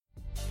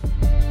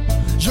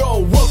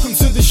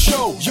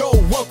show. Yo,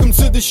 welcome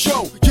to the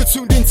show. You're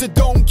tuned into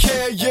Don't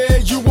Care, yeah,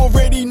 you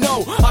already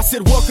know. I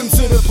said welcome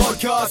to the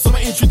podcast. I'ma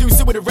introduce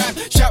it with a rap.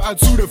 Shout out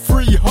to the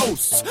free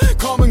hosts,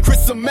 Carmen,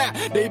 Chris, and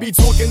Matt. They be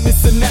talking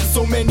this and that,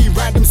 so many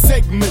random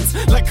segments,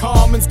 like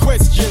Carmen's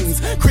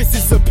questions,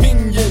 Chris's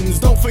opinions.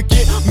 Don't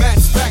forget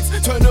Matt's facts.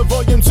 Turn the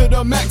volume to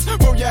the max.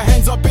 Throw your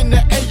hands up in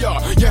the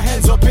air, your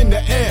hands up in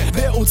the air.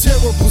 They're all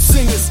terrible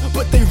singers,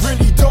 but they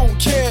really don't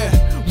care.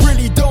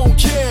 Really don't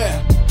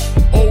care.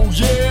 Oh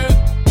yeah,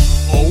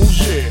 oh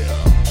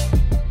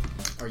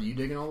yeah. Are you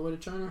digging all the way to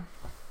China?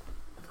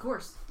 Of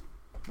course.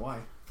 Why?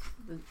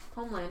 The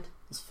homeland.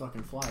 This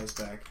fucking fly is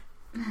back.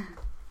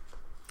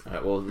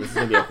 Alright, well, this is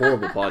going to be a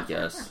horrible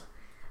podcast.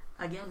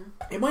 Again.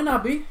 It might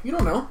not be. You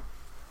don't know.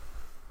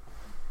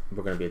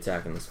 We're going to be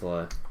attacking this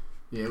fly.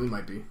 Yeah, we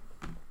might be.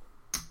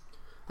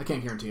 I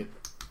can't guarantee it.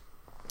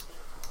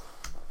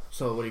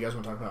 So, what do you guys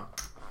want to talk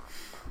about?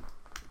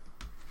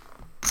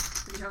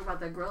 We talk about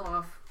that grill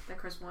off that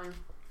Chris won.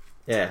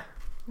 Yeah.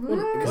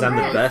 Because Because I'm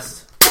the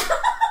best.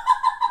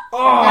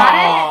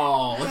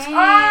 Oh! Let's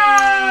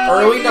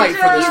early night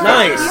for this.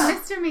 Nice.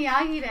 You Mr.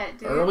 Miyagi it,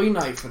 dude. Early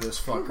night for this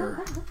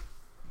fucker.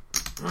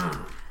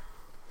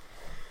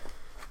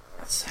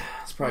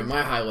 That's probably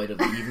my highlight of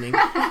the evening.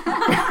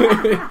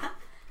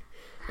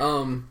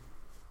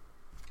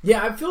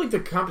 Yeah, I feel like the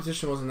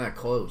competition wasn't that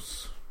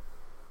close.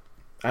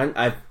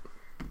 I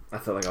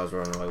felt like I was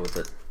running away with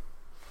it.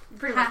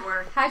 Pretty much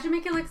were. How'd you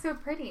make it look so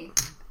pretty?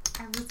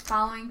 I was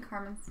following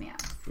Carmen's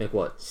snaps. Make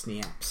what?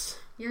 Snaps.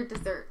 Your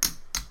dessert.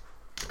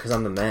 Because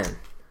I'm the man.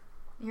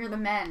 You're the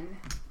men.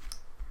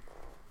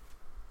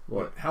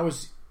 What? How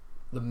is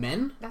the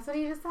men? That's what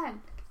he just said.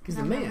 He's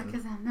the man.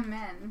 Because I'm the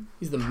men.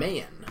 He's the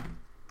man.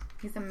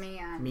 He's a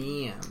man.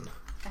 Man.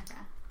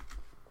 Okay.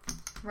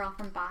 We're all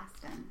from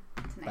Boston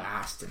tonight.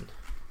 Boston.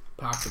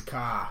 Pop the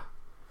car.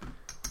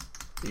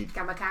 Dude,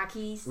 Got my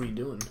khakis. what are you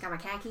doing? Got my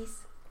khakis.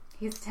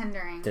 He's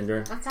tendering.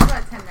 Tinder? Let's talk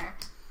about Tinder.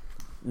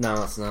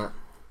 No, it's not.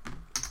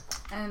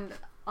 And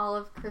all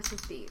of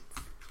Chris's dates.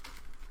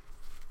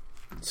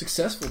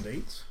 Successful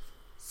dates.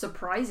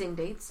 Surprising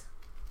dates.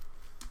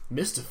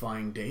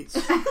 Mystifying dates.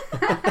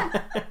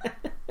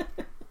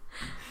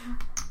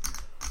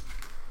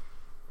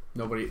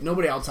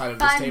 Nobody outside of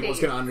this Fun table is dates.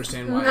 going to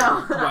understand why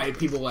No. why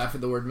people laugh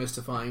at the word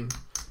mystifying.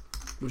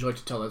 Would you like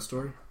to tell that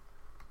story?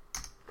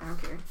 I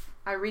don't care.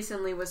 I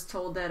recently was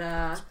told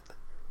that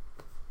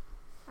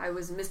I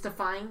was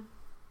mystifying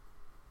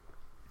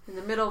in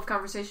the middle of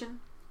conversation.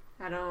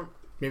 I don't.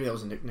 Maybe that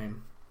was a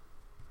nickname.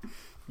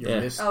 You're Yeah.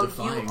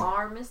 mystifying. Oh, you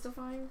are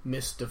mystifying.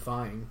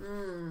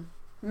 Mystifying.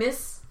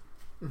 Miss.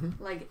 Mhm.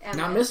 Like M.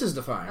 Not Mrs.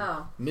 Defying.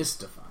 Oh.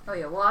 Mystifying. Oh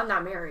yeah. Well, I'm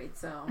not married,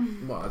 so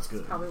Well, that's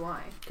good. probably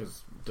why.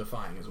 Because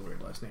Defying is a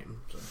weird last name.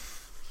 So.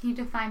 Can you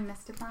define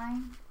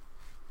mystifying?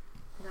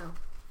 No.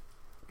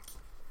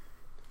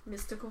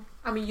 Mystical.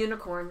 I'm a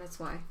unicorn. That's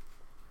why.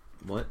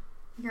 What?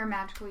 You're a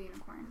magical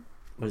unicorn.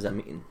 What does that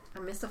mean?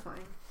 I'm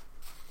mystifying.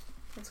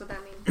 That's what that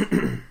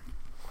means.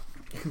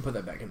 You can put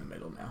that back in the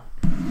middle now.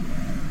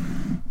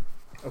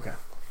 Okay.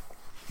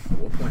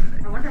 We'll point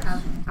it I at.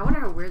 wonder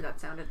how weird that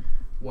sounded.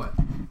 What?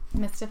 The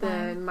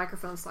Mystifying.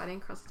 microphone sliding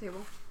across the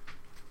table.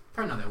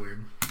 Probably not that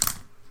weird.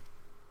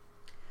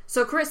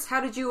 So, Chris,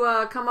 how did you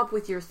come up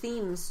with your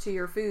themes to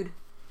your food?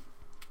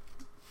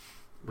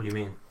 What do you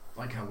mean?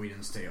 Like how we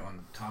didn't stay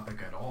on topic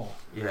at all.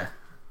 Yeah.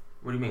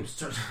 What do you mean?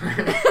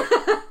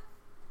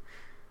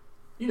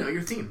 You know,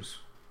 your themes.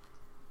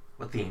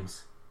 What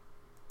themes?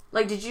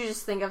 Like, did you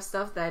just think of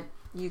stuff that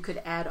you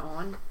could add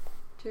on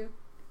to?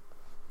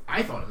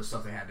 I thought of the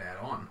stuff they had to add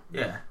on.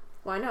 Yeah.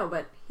 Well, I know,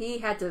 but he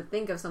had to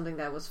think of something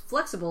that was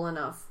flexible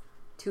enough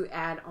to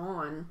add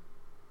on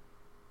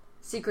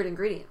secret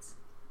ingredients.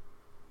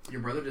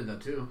 Your brother did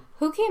that too.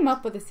 Who came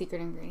up with the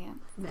secret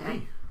ingredient?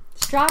 Me.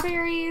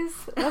 Strawberries.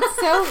 That's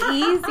so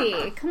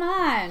easy. Come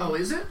on. Oh,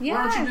 is it?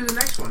 Yeah. Why don't you do the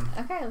next one?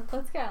 Okay,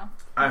 let's go.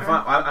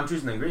 I'm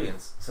choosing the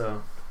ingredients,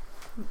 so...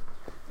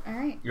 All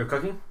right. You're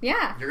cooking?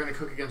 Yeah. You're going to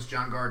cook against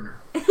John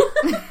Gardner.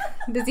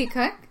 Does he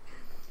cook?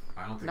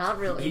 I don't think Not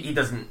so. really. He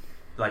doesn't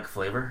like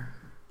flavor?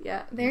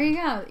 Yeah. There you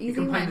go. Easy You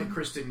complain win. that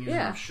Chris didn't use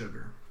Yeah. enough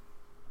sugar.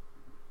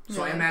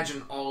 So I Really?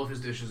 imagine all of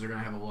his dishes are going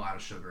to have a lot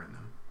of sugar in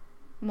them.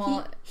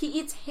 Well, He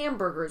eats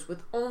hamburgers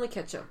with only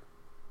ketchup.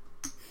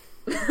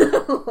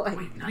 Like,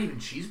 Wait, not even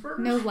cheeseburgers?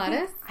 no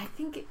lettuce? I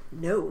think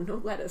no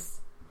lettuce.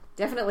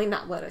 Definitely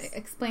not lettuce. It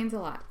explains a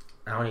lot.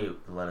 I don't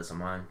eat the lettuce on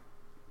mine.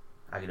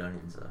 I get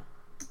onions, though.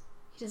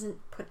 He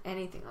doesn't put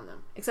anything on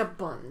them except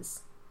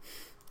buns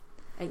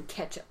and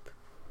ketchup.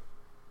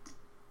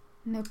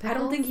 No pickles? I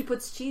don't think he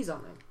puts cheese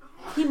on them.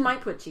 He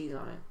might put cheese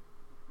on it,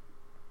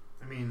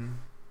 I mean,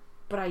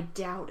 but I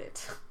doubt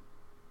it.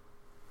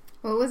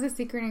 What was the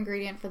secret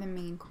ingredient for the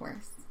main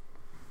course?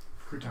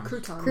 croutons.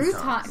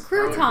 Croutons.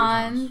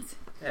 Croutons.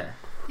 Yeah.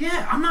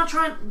 Yeah, I'm not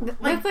trying...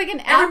 That's like an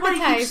everybody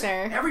keeps-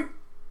 appetizer.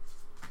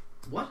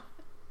 What?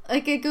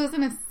 Like it goes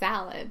in a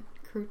salad.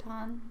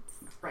 Croutons.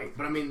 Right,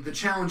 but I mean, the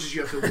challenge is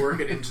you have to work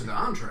it into the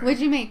entree. What'd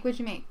you make?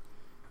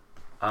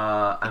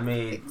 I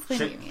made Explain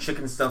what you mean.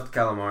 chicken stuffed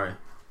calamari.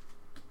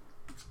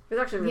 It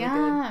was actually really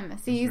good. Yum.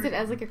 So you use very it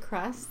as good. like a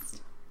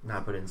crust?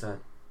 Not put inside.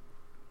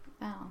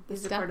 Oh, the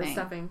Use it part of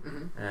stuffing.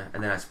 stuffing. Yeah,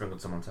 and then I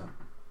sprinkled some on top.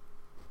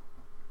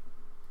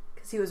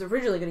 Because he was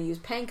originally going to use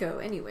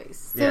panko anyways.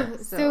 So, Yeah.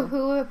 so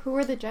who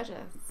were the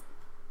judges?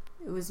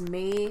 It was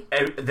me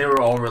And they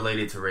were all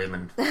related to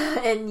Raymond.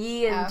 and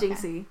Yi and Okay.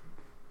 Jinxie.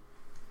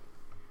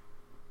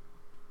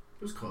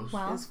 It was close. It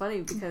Well, was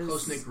funny because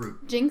Close-knit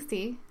group.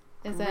 Jinxie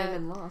is a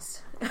Raven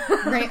lost.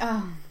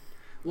 oh,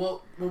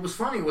 Well, what was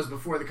funny was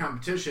before the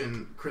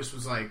competition, Chris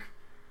was like,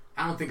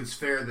 I don't think it's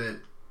fair that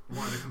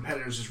one of the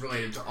competitors is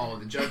related to all of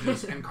the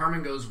judges. And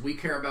Carmen goes, we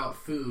care about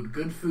food,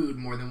 good food,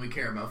 more than we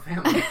care about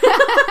family.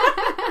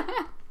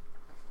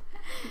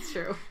 It's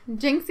true.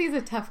 Jinxie's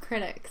a tough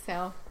critic.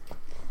 So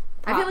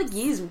I feel props. like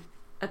Yi's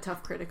a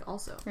tough critic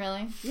also.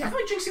 Really, I feel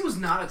like Jinxie was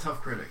not a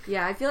tough critic.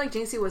 Yeah, I feel like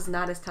Jinxie was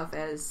not as tough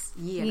as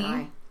Yi and Yi?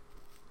 I.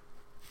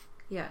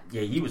 Yeah.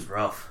 Yeah, he was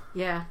rough.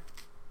 Yeah.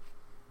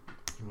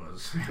 He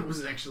was. It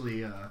was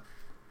actually,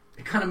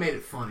 it kind of made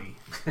it funny.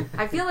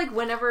 I feel like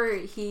whenever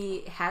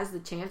he has the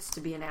chance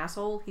to be an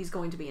asshole, he's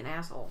going to be an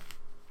asshole.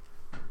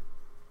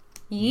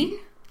 Yi?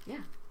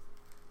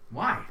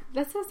 Why?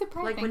 That's so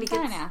surprising. Like when he He's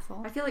not gets an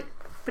asshole. I feel like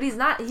but he's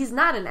not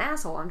an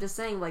asshole. I'm just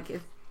saying like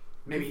if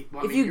Maybe,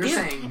 well, I If mean, you you're give-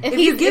 saying... if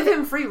you give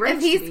him free reign if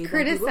to be, he's then he will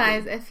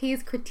criticized, be. if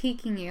he's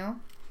critiquing you,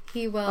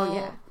 he will Oh,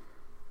 yeah.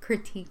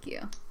 critique you.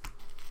 Well,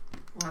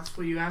 that's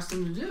what you asked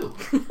him to do.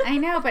 I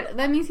know, but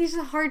that means he's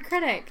a hard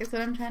critic, is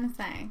what I'm trying to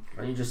say.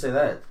 Why don't you just say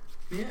that?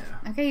 Yeah.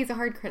 Okay, he's a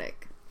hard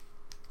critic.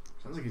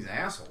 Sounds like he's an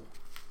asshole.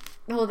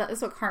 Well,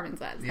 that's what Carmen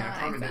said. It's Yeah, not what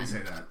Carmen I did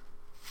said. say that.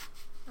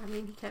 I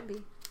mean he can be.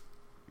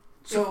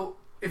 So,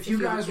 if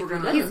you guys were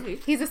if gonna... you-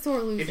 He's a sore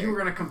loser. If you were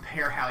gonna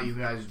compare how you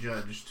guys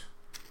judged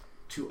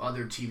to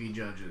other TV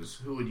judges,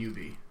 who would you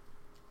be?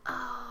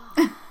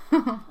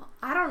 I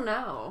don't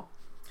know.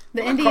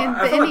 the I Indian, feel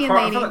the like Indian I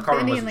lady, feel like the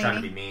Carmen Indian wasn't trying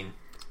to be lady. mean.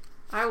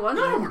 I wasn't.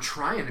 None of them were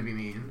trying to be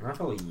mean. I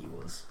feel like he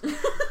was. Just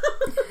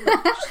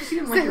he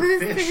didn't So like your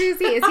who's fish. he?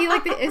 Is he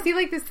like the? Is he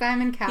like the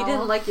Simon Cowell? He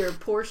didn't like your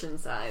portion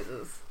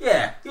sizes.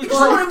 Yeah, he was Well,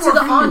 just wanted To more the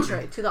food.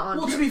 entree. To the Well,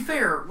 to entree. be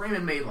fair,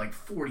 Raymond made like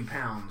 40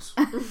 pounds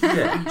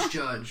yeah. each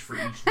judge for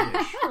each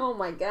dish. Oh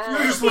my You're god.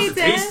 just supposed to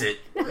did. taste it.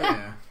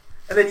 Yeah.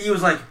 And then he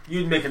was like,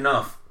 you'd make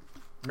enough.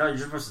 No, you're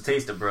just supposed to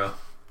taste it, bro.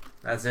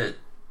 That's it.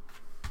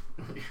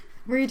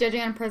 Were you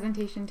judging on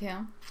presentation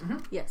too?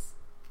 Yes.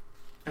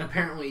 And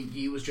apparently,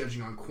 Yi was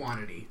judging on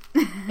quantity.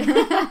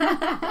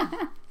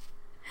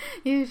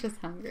 He was just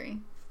hungry.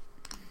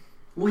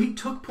 Well, he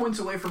took points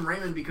away from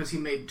Raymond because he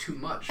made too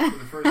much for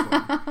the first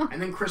one.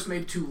 And then Chris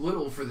made too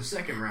little for the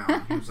second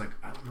round. He was like,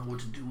 I don't know what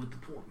to do with the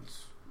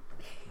points.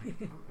 Like,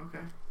 oh,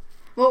 okay.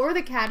 What were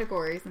the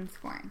categories in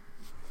scoring?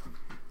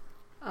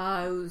 It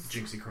was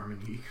Jinxie Carmen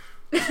Yi.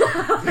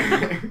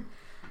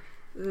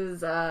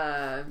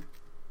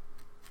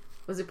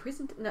 was it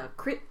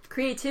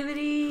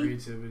creativity?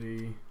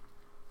 Creativity.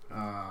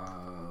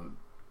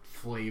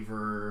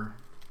 Flavor.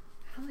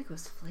 I don't think it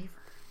was flavor.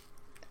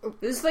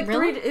 It was like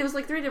Really? three. It was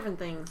like three different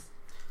things.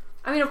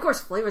 I mean, of course,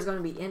 flavor is going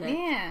to be in it,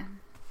 Yeah.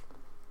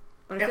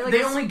 but I Yeah, feel like they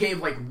it's- only gave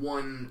like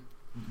one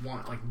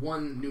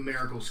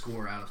numerical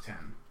score out of 10.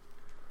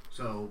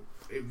 So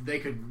they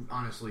could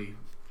honestly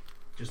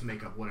just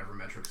make up whatever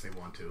metrics they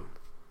want to.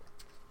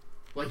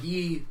 Like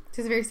Yi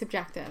So it's very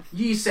subjective.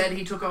 said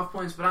he took off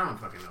points, but I don't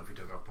fucking know if he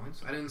took off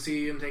points. I didn't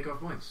see him take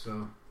off points, so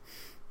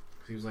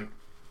 'cause he was like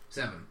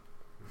 7.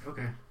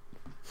 Okay.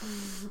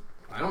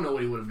 I don't know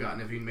what he would have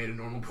gotten if he made a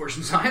normal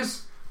portion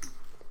size.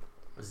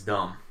 It was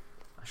dumb.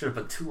 I should have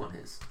put 2 on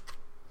his.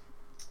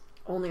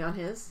 only on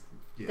his.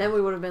 Yeah. Then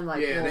we would have been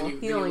like, Yeah, well, then you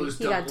he only lose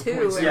he got double 2.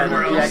 points and Yeah,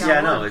 everywhere everyone else. else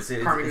yeah, got no. one.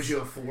 It's Carmen gives you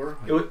a 4.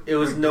 it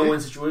was no win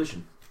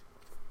situation.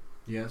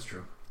 Yeah, that's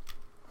true.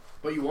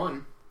 But you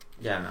won.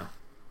 Yeah, no.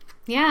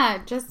 Yeah,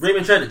 just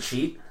Raymond tried to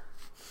cheat.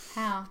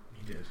 how?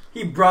 He did.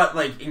 He brought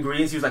like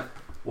ingredients. He was like,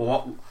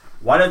 "Well,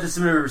 why did I just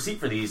submit a receipt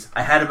for these?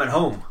 I had them at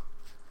home."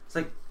 It's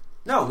like,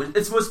 no,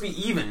 it's supposed to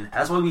be even.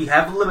 That's why we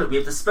have a limit. We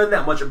have to spend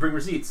that much and bring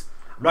receipts.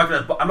 I'm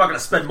not gonna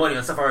spend money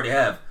on stuff I already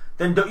have.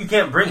 Then you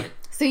can't bring it.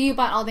 So you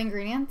bought all the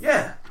ingredients?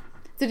 Yeah,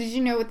 So did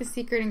you know what the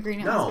secret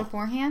ingredient No. was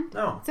beforehand?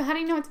 no. So how do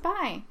you know what to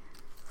buy?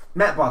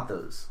 Matt bought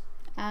those.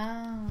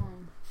 Oh.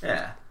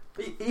 Yeah,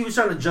 he was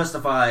trying to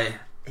justify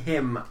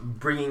him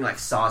bringing like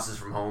sauces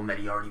from home that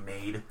he already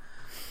made,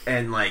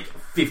 and like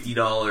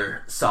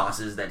 $50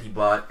 sauces that he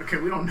bought. Okay,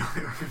 we don't know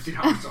they were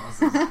 $50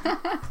 sauces.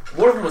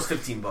 One of them was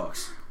 $15.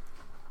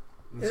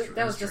 That's true,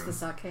 That was that's just true. the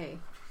sake.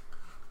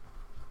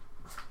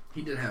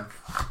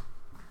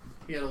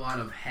 He had a lot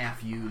of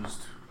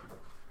half-used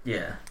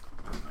Yeah.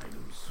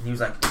 items. And he was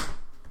like,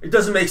 it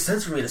doesn't make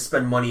sense for me to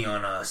spend money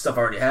on stuff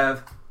I already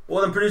have.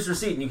 Well, then produce a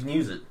receipt and you can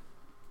use it.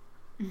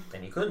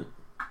 And he couldn't.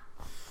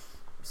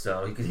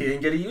 So he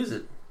didn't get to use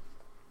it.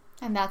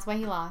 And that's why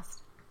he lost.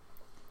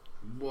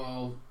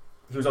 Well,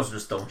 He was also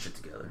just throwing shit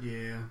together.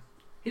 yeah.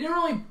 He didn't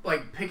really,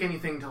 like, pick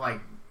anything to, like,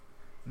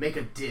 make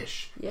a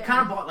dish. Yeah. He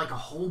kind of bought, like, a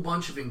whole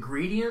bunch of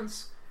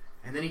ingredients,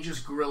 and then he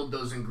just grilled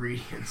those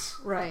ingredients.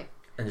 Right.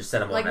 And just set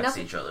them all Like next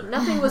nothing, to each other.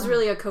 nothing was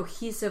really a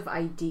cohesive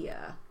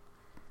idea.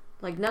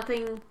 Like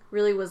nothing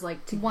really was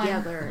like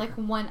together.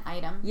 One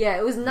item. Yeah,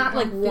 it was not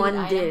like food one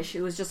item. dish.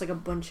 It was just like a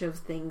bunch of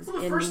things Well,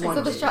 the in first thing one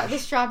So was dish. the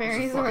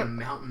strawberries It's a were fucking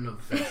mountain of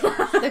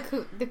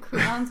vegetables. the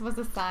croutons was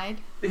a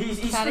side. He Got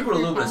sprinkled it. a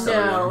little bit of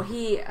celery No,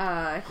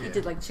 on. he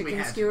did like We chicken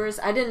had to. skewers.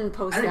 I didn't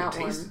post I didn't that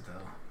taste one. it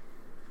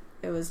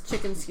though. It was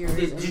chicken skewers.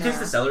 Did and, you taste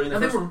the celery in the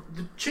No, first one?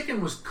 the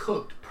chicken was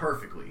cooked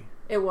perfectly,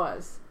 It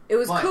was. It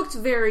was But- cooked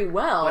very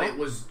well. but it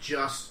was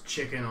just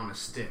chicken on a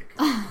stick.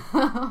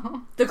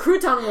 The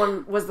crouton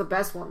one was the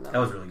best one though. That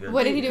was really good.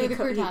 What did he do with the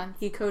co- croutons?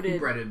 He He coated.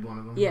 breaded one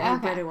of them. Yeah, he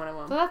Okay. breaded one of So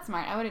them. that's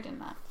smart. I would have done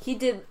that. He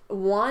did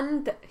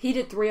one. He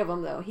did 3 of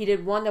them though. He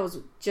did one that was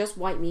just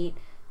white meat,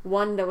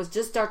 one that was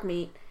just dark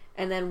meat,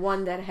 and then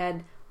one that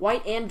had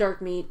white and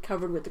dark meat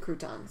covered with the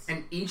croutons.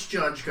 And each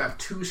judge got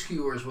 2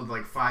 skewers with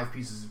like 5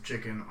 pieces of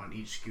chicken on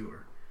each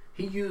skewer.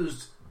 He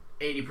used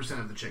 80%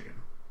 of the chicken.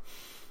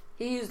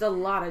 He used a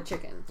lot of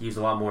chicken, He used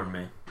a lot more than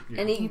me.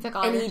 and he He took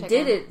all your did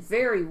chicken. it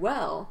very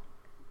well.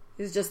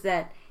 It's just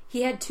that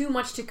he had too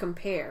much to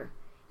compare.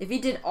 If he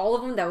did all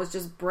of them, that was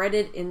just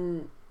breaded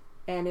in,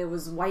 and it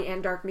was white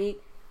and dark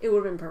meat, it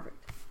would have been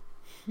perfect.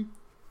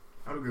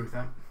 I would agree with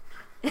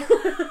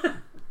that.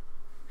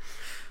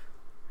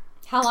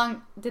 How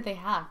long did they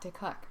have to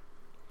cook?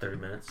 30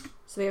 minutes.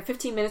 So they have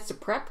 15 minutes to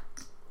prep,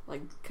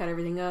 like cut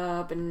everything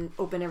up and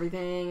open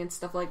everything and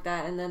stuff like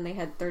that, and then they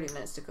had 30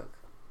 minutes to cook.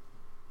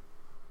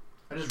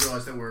 I just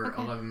realized that we're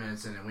Okay. 11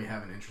 minutes in and we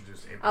haven't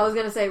introduced April. I was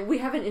gonna say, we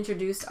haven't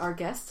introduced our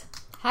guest,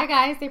 Hi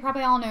guys, they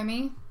probably all know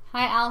me.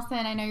 Hi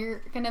Allison, I know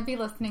you're gonna be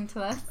listening to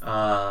this.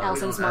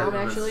 Allison's We don't- mom, I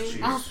don't know. actually.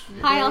 She's- Al-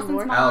 yeah. Hi Yeah, Allison's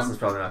more. mom. Allison's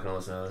probably not going to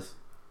listen to this.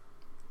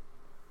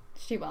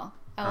 She will.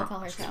 I will tell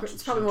her so.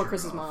 It's probably more Shut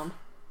Chris's her off. mom.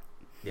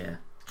 Yeah.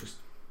 Just-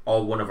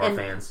 All one of our And-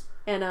 fans.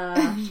 And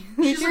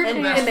She's like the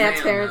and best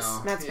Matt's fan, parents.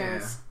 though. Matt's Yeah.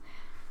 parents.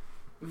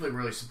 We've like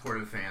really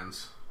supportive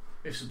fans.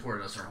 They've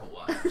supported us our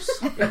whole lives.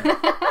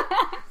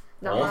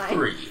 Not All mine.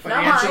 3.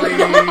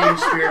 Financially,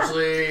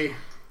 spiritually,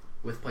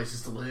 with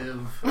places to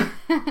live.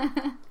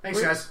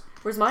 Thanks, guys.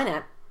 Where's mine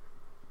at?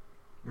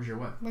 Where's your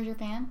what? Where's your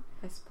fan?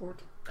 I support.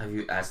 Have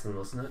you asked them to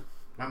listen to it?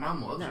 My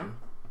mom loves No. you.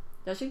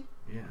 Does she?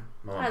 Yeah.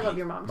 My I love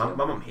your mom, My too.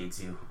 mom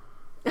hates you.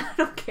 I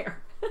don't care.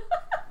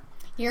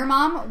 Your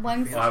mom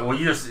once. Well,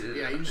 you just...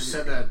 Yeah, you just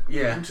said that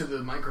Yeah. into the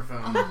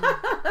microphone.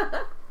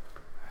 I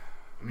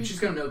mean, she's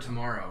gonna know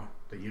tomorrow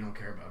that you don't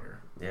care about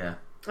her. Yeah.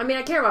 I mean,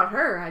 I care about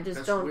her. I just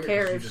That's don't weird,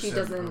 care 'cause you if just she said,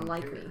 "I doesn't don't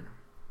like care." me.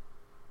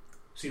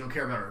 So you don't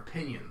care about her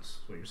opinions,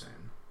 is what you're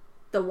saying.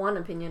 The one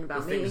opinion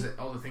about The me. things that,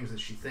 all the things that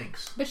she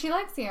thinks. But she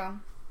likes you.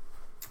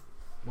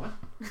 What?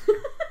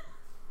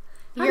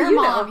 How Your do you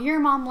mom. know? Your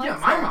mom likes Yeah,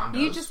 my her. mom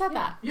You does. just said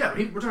that. Yeah,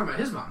 we're talking about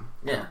his mom.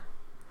 Yeah.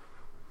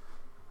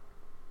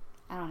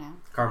 I don't know.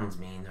 Carmen's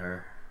mean to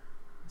her.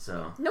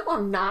 So... No,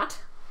 I'm not.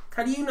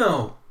 How do you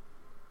know?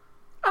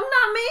 I'm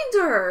not mean to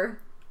her.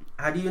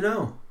 How do you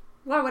know?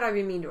 Why would I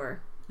be mean to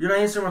her? You're not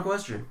answering my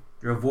question.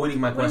 You're avoiding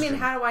my What do question. you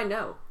mean, how do I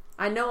know?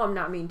 I know I'm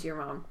not mean to your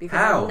mom because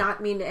How? I'm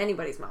not mean to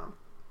anybody's mom.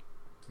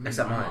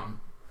 Except My mine.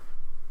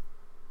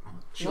 mom.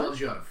 She What? loves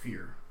you out of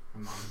fear.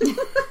 My mom.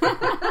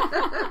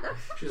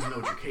 She doesn't know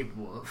what you're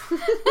capable of.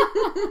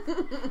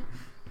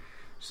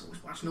 She's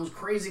always watching those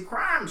crazy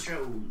crime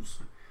shows.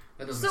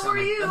 That doesn't So sound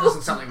are like, you. That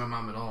doesn't sound like my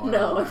mom at all. I No.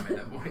 don't know why I made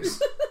that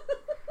voice.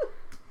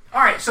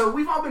 Alright, so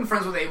we've all been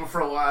friends with April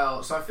for a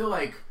while, so I feel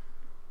like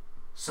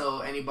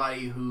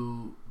anybody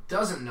who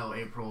doesn't know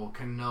April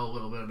can know a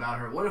little bit about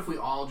her. What if we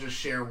all just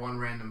share one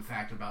random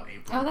fact about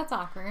April? Oh, that's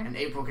awkward. And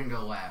April can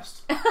go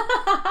last.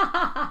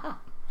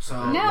 So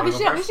No, wanna we go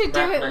should. We first? should do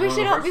Matt, it. Matt, We you should.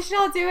 wanna All, go we first? should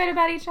all do it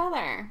about each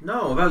other.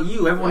 No, about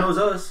you. Everyone What? knows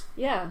us.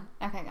 Yeah,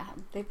 Okay, go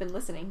ahead. they've been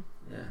listening.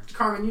 Yeah.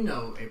 Carmen, you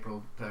know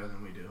April better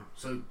than we do.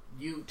 So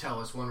you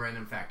tell us one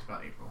random fact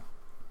about April.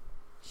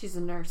 She's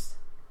a nurse.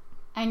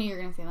 I knew you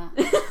were gonna say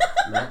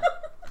that. Matt?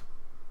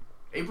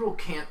 April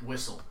can't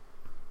whistle.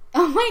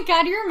 Oh my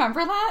god, you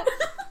remember that?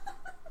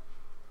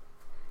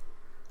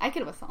 I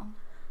could whistle.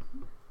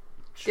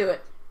 Do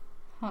it.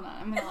 Hold on,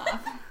 I'm gonna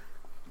laugh.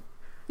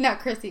 No,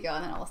 Chris, you go,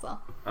 and then I'll whistle.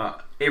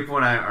 April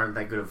and I aren't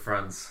that good of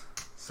friends.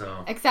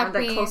 So, Except Aren't that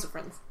we close of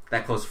friends.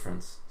 that close of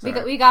friends. we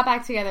Sorry. got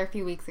back together a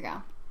few weeks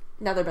ago.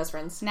 Now they're best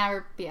friends. Now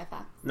we're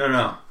BFF.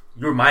 No.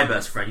 You're my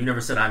best friend. You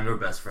never said I'm your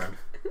best friend.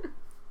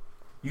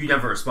 You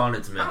never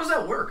responded to me. How does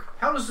that work?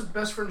 How does the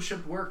best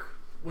friendship work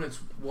when it's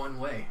one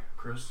way,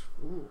 Chris?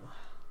 Ooh.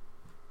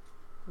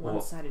 Well,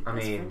 One-sided I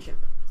best mean-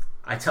 friendship.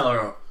 I tell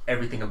her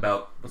everything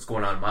about what's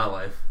going on in my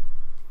life.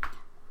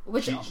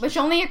 Which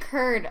only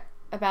occurred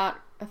about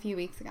a few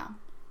weeks ago.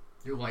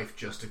 Your life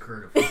just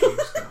occurred a few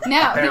weeks ago. No,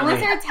 he Apparently.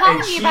 was there telling And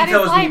me she about his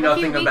tells life me a few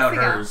nothing weeks about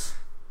ago. hers.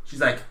 She's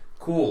like,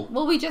 cool,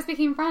 Well, we just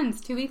became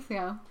friends 2 weeks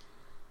ago,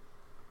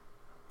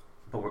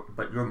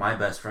 but you're my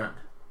best friend.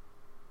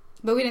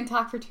 but we didn't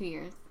talk for 2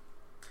 years.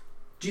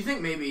 Do you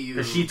think maybe you?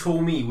 Because she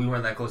told me we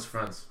weren't that close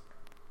friends.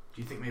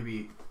 Do you think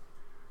maybe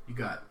you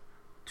got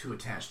too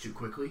attached too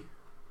quickly?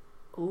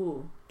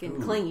 Ooh, getting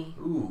Ooh. clingy.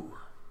 Ooh,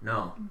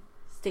 no.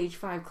 Stage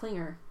 5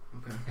 clinger.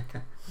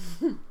 Okay.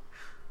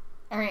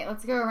 All right,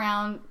 let's go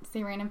around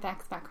say random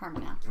facts about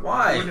Carmen now.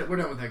 Why? We're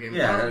done with that game.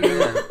 Yeah, Why don't you,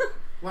 yeah.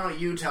 Why don't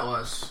you tell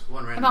us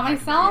one random About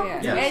fact myself?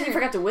 you? Yeah. And you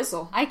forgot to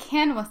whistle. I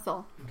can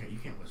whistle. Okay, you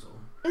can't whistle.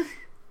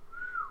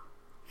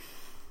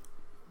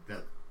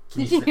 That,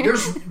 Can you snap?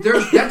 there's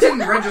that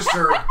didn't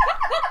register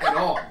at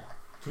all.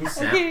 Can you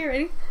snap? Okay, you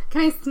ready?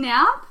 Can I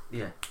snap?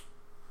 Yeah.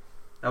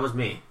 That was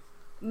me.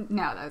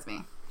 No, that was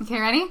me. Okay,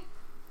 ready?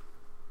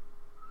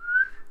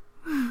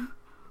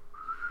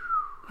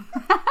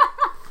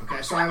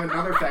 Okay, so I have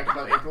another fact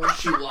about April.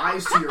 She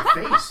lies to your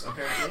face,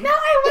 apparently. No,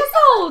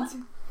 I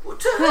whistled. What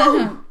the hell?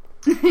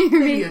 you're,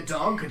 Maybe make, a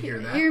dog could hear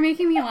that. you're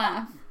making me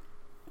laugh.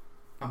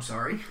 I'm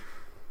sorry.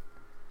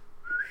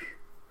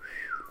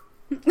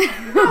 You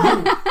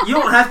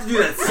don't have to do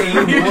that same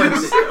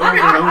voice over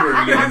and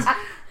over again.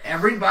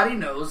 Everybody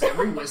knows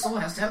every whistle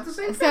has to have the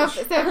same So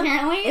pitch.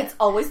 apparently, It's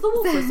always the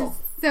wolf whistle.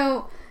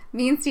 so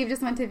me and Steve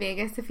just went to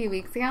Vegas a few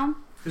weeks ago.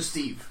 Who's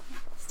Steve?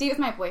 Steve is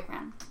my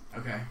boyfriend,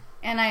 Okay.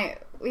 and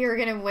we were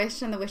gonna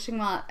wish in the wishing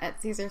well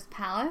at Caesar's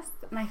Palace,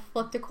 and I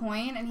flipped a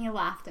coin, and he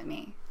laughed at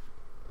me.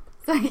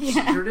 So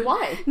yeah. Caesar did?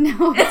 Why?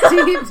 No,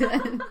 Steve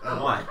did.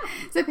 Why?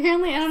 So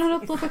apparently, I don't know how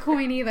to flip a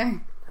coin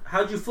either.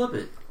 How'd you flip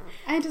it?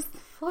 I just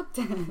flipped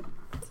it.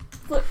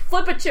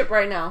 Flip a chip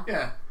right now.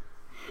 Yeah.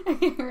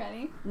 Okay,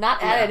 ready?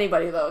 Not at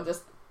anybody though.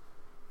 Just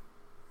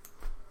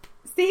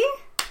See?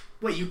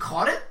 Wait, you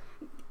caught it?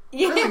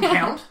 Yeah. That doesn't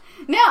count.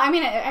 No, I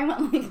mean I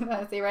went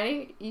like this. You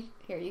ready?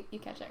 You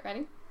catch it.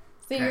 Ready?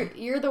 So Okay.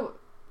 you're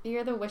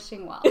the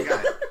wishing well.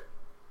 Got it.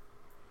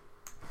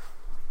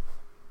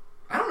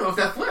 I don't know if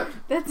that flipped.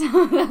 That's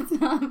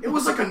not. It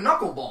was like a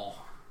knuckleball.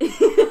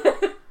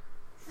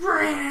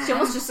 she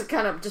almost just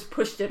kind of just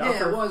pushed it off Yeah,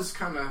 her. it was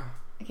kind of.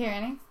 Okay,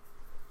 ready?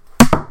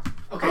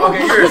 Okay, Okay,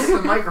 here's yours.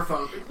 the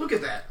microphone. Look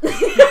at that. Look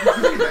at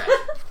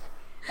that.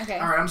 Okay.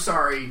 All right, I'm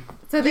sorry.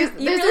 So there's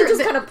You really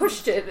just kind of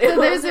pushed it. It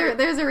was-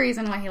 there's a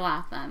reason why he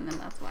laughed then, and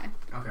that's why.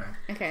 Okay.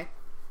 Okay.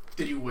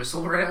 Did you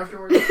whistle right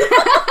afterwards?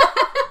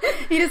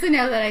 He doesn't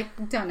know that I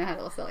don't know how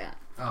to whistle yet.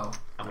 Oh.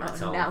 I'm gonna Oh,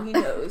 tell now him. he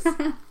knows.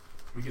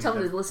 We can Tell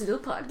him def- to listen to the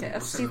podcast.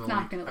 listen She's to the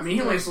not week. gonna I mean,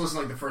 he listen only to has to listen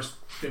like the first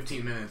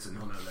 15 minutes and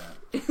he'll know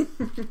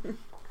that.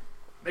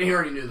 But he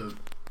already knew the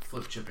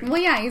flip chipping.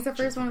 Well, yeah, he's the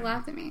first one who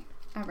laughed at me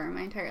ever in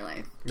my entire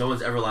life No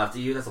one's ever laughed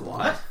at you? That's a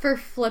lot. for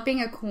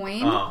flipping a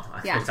coin. Oh,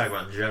 I Yeah. was talking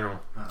about in general.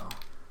 Oh.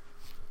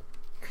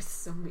 Chris is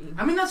so mean.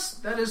 I mean,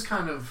 that is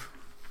kind of.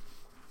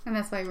 And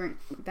that's why we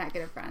weren't that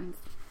good of friends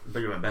But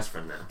you're my best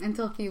friend now.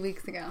 until a few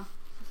weeks ago.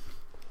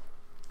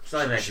 She's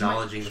not even She might-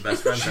 acknowledging the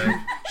best friend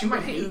thing. She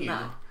might hate He's you.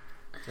 not.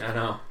 I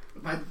know.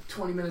 By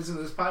 20 minutes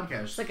into this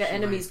podcast. It's like an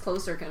enemies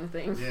closer kind of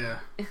thing. Yeah.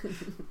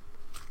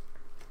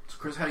 So,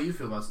 Chris, how do you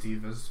feel about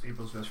Steve as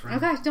April's best Oh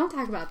friend? gosh, don't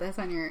talk about this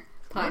on your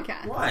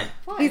podcast. Why?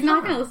 He's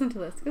not going to listen to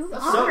this because it's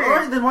That's So, awkward.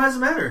 alright, then why does it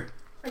matter?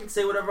 I can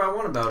say whatever I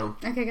want about him.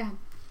 Okay, go ahead.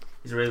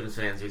 He's a Ravens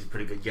fan, so he's a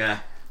pretty good guy.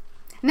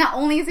 Not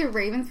only is he a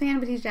Ravens fan,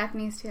 but he's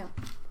Japanese too.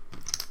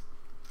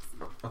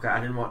 Okay, I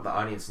didn't want the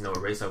audience to know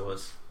what race I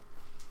was.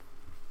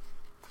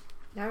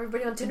 Now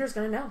everybody on Tinder's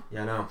gonna know.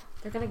 Yeah, I know.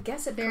 They're gonna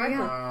guess it There you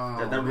correctly. go.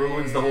 Oh, That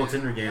ruins the whole man.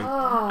 Tinder game.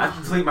 Oh. I have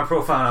to delete my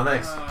profile now,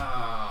 thanks.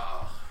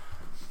 Oh.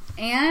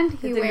 And he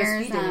Good thing the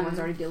wears speed dating one's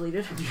already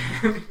deleted.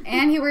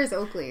 and he wears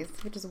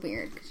Oakleys, which is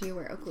weird because you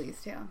wear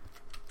Oakleys too.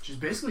 She's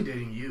basically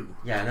dating you.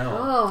 Yeah, I know.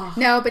 Oh.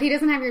 No, but he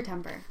doesn't have your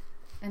temper,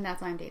 and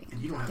that's why I'm dating him.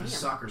 And you don't have the Damn.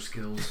 soccer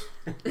skills.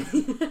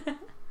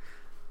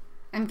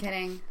 I'm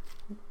kidding.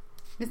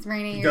 Miss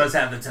Rainey, He does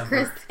have the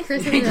temper. Chris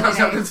is He really does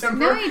have the nice. temper.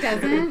 No, he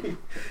doesn't.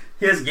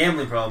 He has a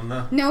gambling problem,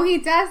 though. No, he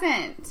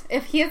doesn't.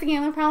 If he has a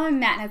gambling problem,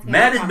 Matt has a gambling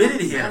Matt problem.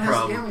 admitted he Matt had a has a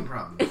problem. gambling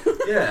problem.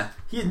 Yeah,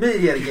 he admitted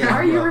he had a gambling Why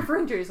are you problem.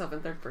 referring to yourself in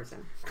third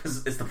person?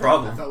 Because it's the I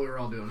problem. thought we were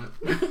all doing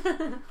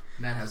it.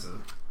 Matt has a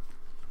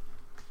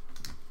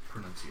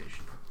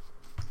pronunciation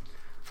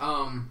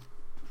problem.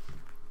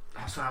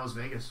 So how was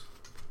Vegas?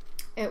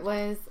 It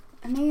was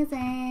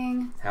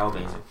amazing. How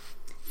amazing.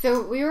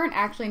 So we weren't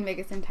actually in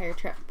Vegas the entire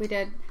trip.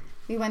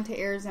 We went to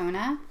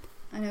Arizona,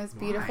 and it was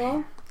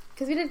beautiful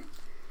because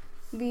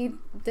we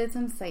did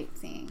some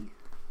sightseeing.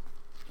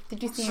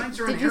 Did you see? Sights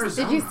are in Did you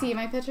Arizona. see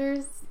my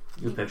pictures?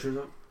 You have pictures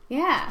of?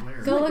 Yeah,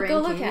 Where? go The look. Grand Go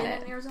look Canyon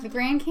at in it. Arizona? The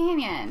Grand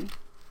Canyon.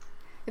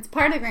 It's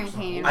part of the Grand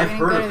Canyon. We're I've gonna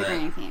heard go of to the that.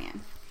 Grand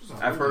Canyon.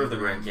 I've heard of the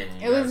Grand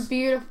Canyon. It was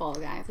beautiful,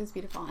 guys. It was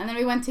beautiful. And then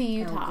we went to El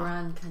Utah.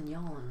 Gran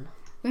Canyon.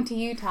 Went to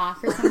Utah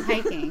for some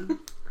hiking,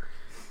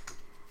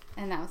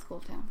 and that was cool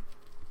too.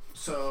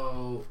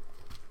 So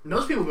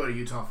most people go to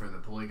Utah for the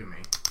polygamy.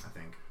 I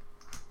think.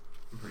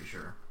 I'm pretty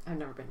sure. I've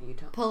never been to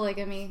Utah.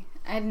 Polygamy.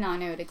 I did not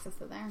know it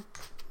existed there.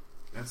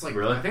 That's like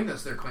Really? I think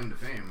that's their claim to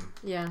fame.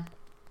 Yeah.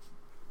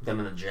 Them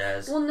and the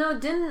Jazz. Well, no,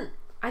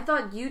 I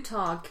thought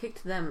Utah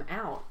kicked them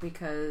out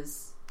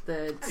because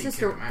the How do you kick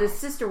them out?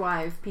 sister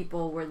wife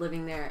people were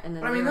living there, and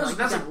then But I mean, they were those,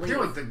 like, that's "You they're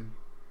gotta like leave." the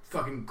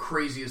fucking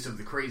craziest of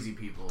the crazy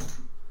people.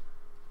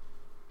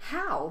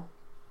 How?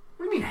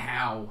 What do you mean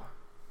how?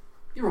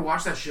 You ever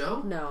watch that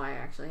show? No, I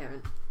actually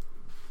haven't.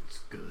 It's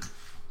good.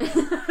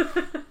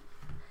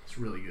 It's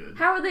really good.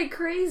 How are they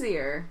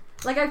crazier?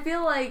 Like, I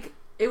feel like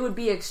it would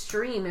be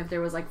extreme if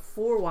there was like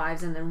 4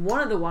 wives and then one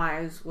of the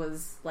wives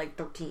was like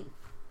 13.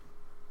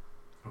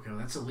 Okay, well,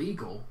 that's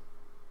illegal.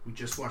 We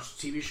just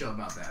watched a TV show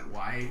about that.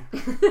 Why?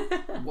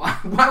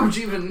 Why would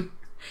you even...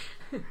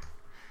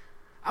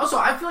 Also,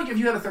 I feel like if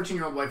you had a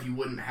 13-year-old wife, you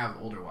wouldn't have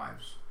older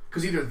wives.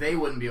 Because either they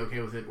wouldn't be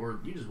okay with it, or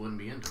you just wouldn't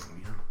be into them,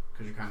 you know?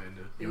 Because you're kind of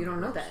into... You don't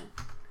know that.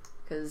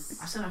 Because...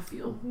 I said I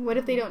feel. What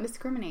if they don't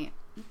discriminate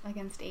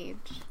against age?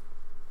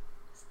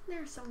 Isn't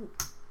there some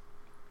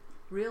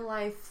real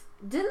life...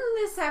 Didn't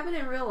this happen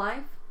in real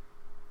life?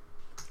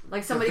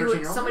 Like somebody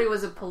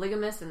was a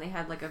polygamist and they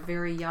had like a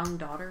very young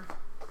daughter.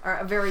 Or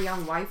a very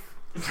young wife.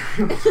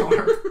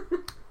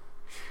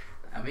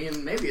 I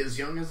mean, maybe as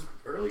young as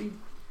early...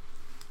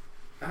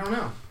 I don't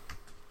know.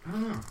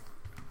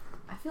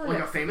 I feel like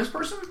a famous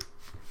person?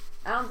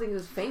 I don't think it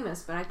was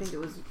famous, but I think it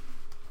was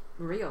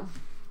real.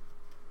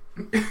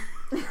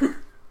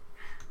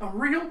 A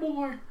real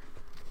boy.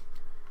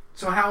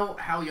 So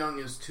how young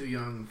is too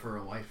young for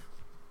a wife?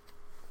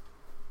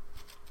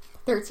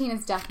 13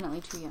 is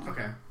definitely too young.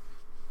 Okay.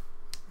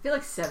 I feel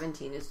like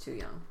 17 is too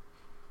young.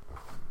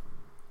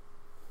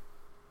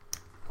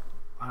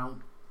 I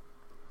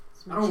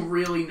don't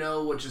really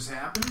know what just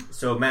happened.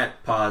 So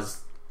Matt paused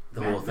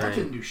the whole Matt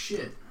didn't thing. do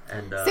shit.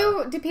 And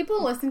So, do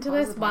people listen to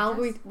Pause this the while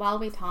podcast?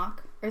 we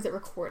talk, or is it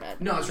recorded?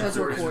 No, it's It's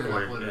recorded.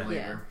 recorded. It's uploaded Yeah.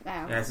 later. Oh.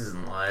 yeah, this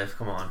isn't live.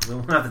 Come on, we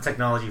don't have the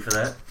technology for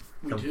that.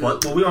 We do. Well,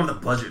 we don't have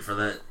the budget for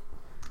that.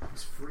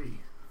 It's free.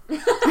 We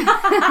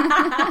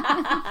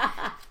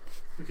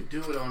could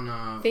do it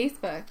on...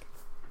 Facebook.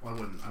 Well, I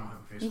wouldn't. I don't have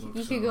a Facebook.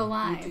 You so- could go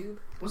live. YouTube.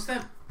 What's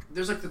that?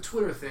 There's like the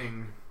Twitter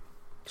thing.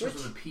 Starts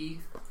Twitch? with a P.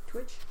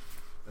 Twitch.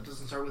 That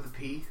doesn't start with a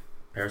P.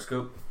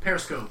 Periscope.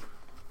 Periscope.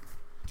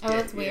 Oh,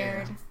 that's Yeah.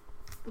 weird.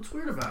 What's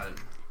weird about it?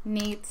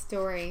 Nate's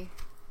story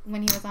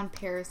when he was on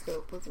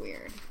Periscope was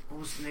weird. What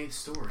was Nate's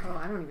story? Oh,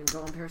 I don't even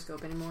go on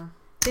Periscope anymore.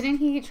 Didn't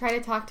he try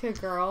to talk to a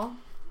girl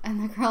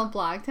and the girl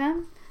blocked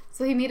him?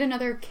 So he made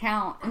another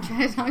account and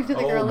tried to talk to the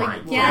Oh girl my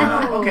again.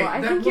 God. Oh, Okay,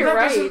 I that- think well, you're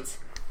that doesn't- right.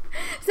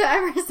 So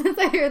ever since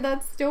I heard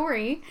that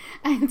story,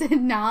 I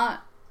did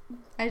not.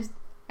 I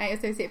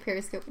associate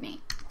Periscope with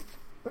Nate.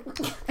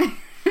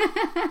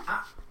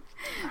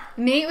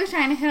 Nate was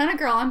trying to hit on a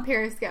girl on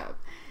Periscope.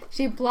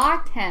 She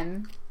blocked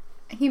him.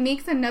 He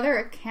makes another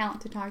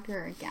account to talk to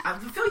her again. I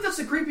feel like that's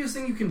the creepiest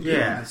thing you can do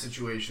Yeah. in this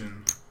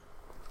situation.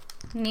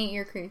 Nate,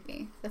 you're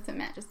creepy. That's what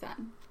Matt just said.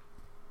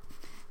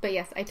 But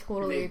yes, I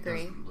totally Nate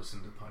agree. doesn't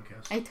listen to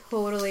podcasts. I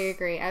totally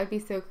agree. I would be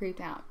so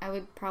creeped out. I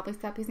would probably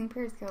stop using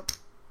Periscope.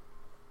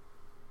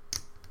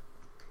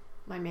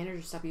 My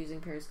manager stopped using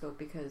Periscope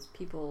because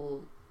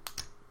people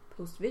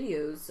post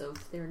videos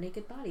of their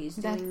naked bodies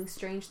doing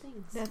strange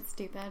things. That's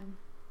stupid.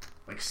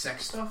 Like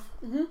sex stuff?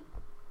 Mm-hmm.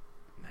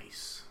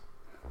 Nice.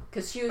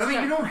 Because she was. I mean,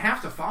 trying- you don't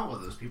have to follow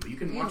those people. You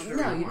can watch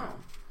whatever No, you you want.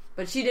 don't.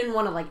 But she didn't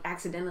want to like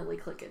accidentally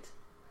click it.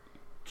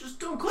 Just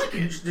don't click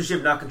it. Does she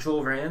have not control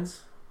over her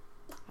hands?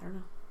 I don't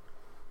know.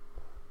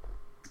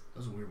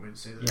 That's a weird way to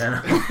say that.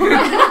 Yeah.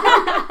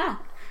 I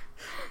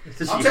know.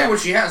 Does I'll she tell you have- what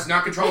she has.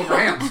 Not control of her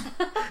hands.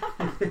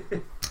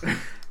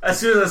 As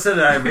soon as I said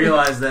it, I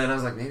realized that, and I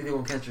was like, maybe they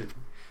won't catch it.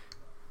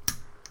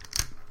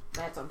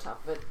 That's on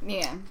top of it.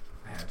 Yeah.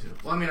 I had to.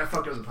 Well, I mean, I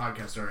fucked up the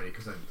podcast already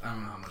because I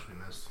don't know how much we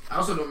missed. I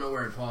also don't know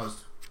where it paused.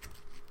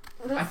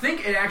 I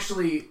think it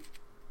actually...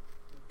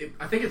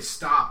 I think it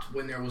stopped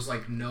when there was,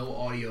 like, no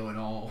audio at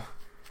all.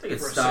 I think it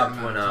for a stopped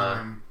certain when, amount of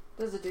time.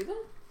 Does it do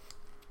that?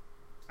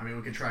 I mean,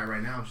 we could try it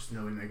right now, just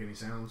nobody make any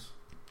sounds.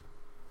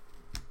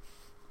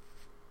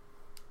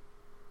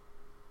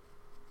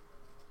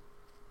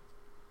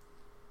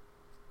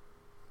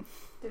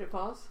 Did it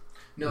pause?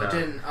 No, No. it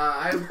didn't.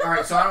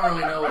 Alright, so I don't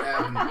really know what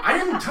happened. I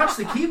didn't touch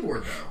the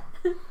keyboard,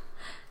 though.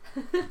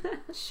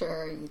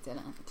 Sure, you didn't.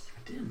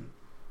 I didn't.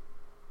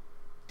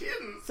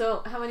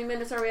 So, how many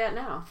minutes are we at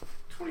now?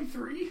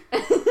 23?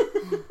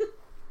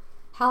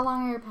 How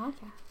long are your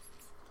podcasts?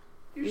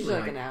 Usually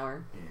like an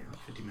hour. Yeah, like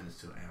 50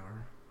 minutes to an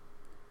hour.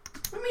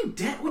 What do you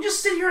mean, we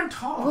just sit here and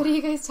talk. What do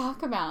you guys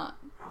talk about?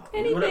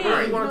 Anything.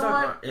 Whatever you know wanna talk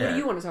what? about. What Yeah. do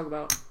you want to talk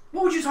about?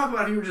 What would you talk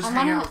about if you were just I'm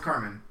hanging gonna- out with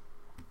Carmen?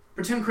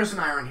 Pretend Chris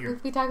and I aren't here.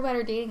 We talk about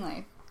her dating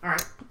life.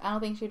 Alright. I don't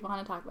think she'd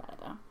want to talk about it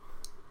though.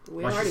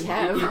 We Why already she-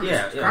 have.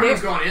 Yeah.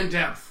 Carmen's going in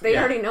depth. They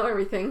Yeah. already know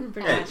everything.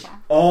 Pretty Yeah. much.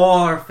 All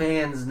our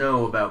fans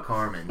know about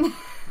Carmen.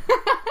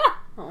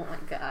 Oh my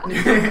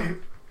god.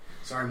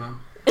 Sorry,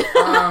 Mom.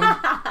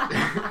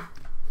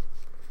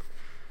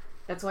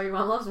 That's why your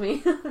mom loves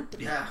me.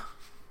 Yeah.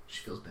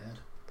 She feels bad.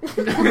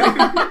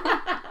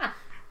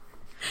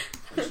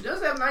 She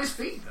does have nice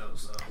feet, though,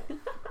 so.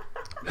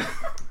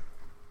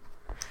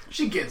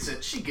 She gets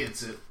it. She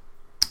gets it.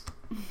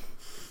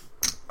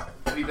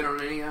 Have you been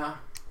on any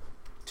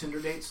Tinder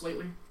dates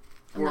lately?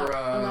 I'm not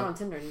on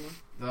Tinder anymore.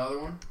 the other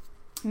one?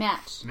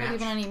 Match. Have you Match.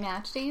 been on any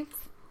match dates?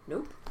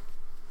 Nope.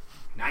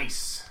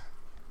 Nice.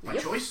 My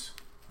Yep. choice?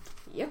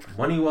 Yep.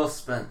 Money well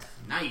spent.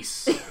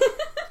 Nice.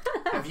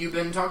 Have you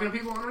been talking to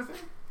people on her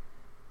thing?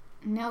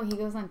 No, he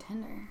goes on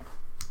Tinder.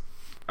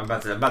 I'm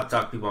about to talk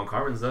to people on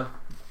Carmen's though.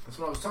 That's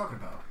what I was talking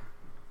about.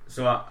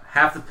 So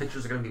half the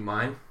pictures are gonna be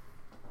mine.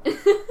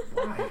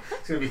 Why?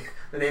 It's gonna be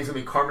the name's gonna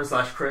be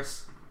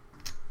Carmen/Chris.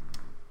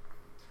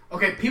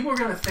 Okay, people are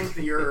gonna think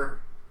that you're...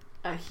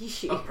 He,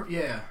 she.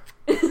 Yeah.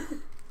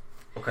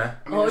 Okay.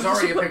 I mean, there's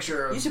already a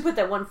picture of... You should put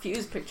that one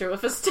Fuse picture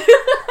with us too.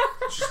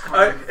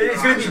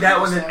 It's going to be that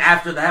one, then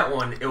after that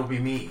one, it will be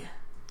me.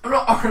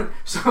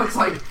 So it's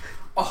like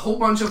a whole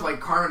bunch of like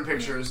Carmen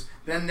pictures,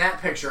 then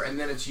that picture, and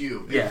then it's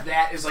you. Yeah. And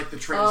that is like the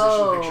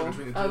transition picture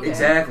between the two. Okay.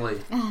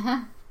 Exactly.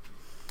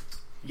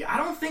 Yeah, I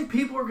don't think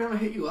people are going to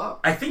hit you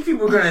up. I think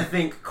people are going to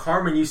think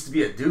Carmen used to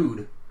be a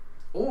dude.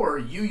 Or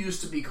you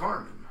used to be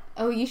Carmen.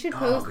 Oh, you should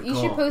post. good You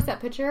call. should post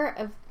that picture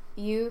of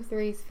you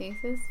three's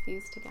faces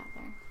fused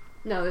together.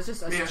 No, it's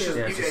just us Yeah, it's two. just-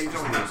 Yeah, it's just you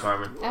don't me and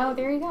Carmen. Oh,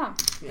 there you go.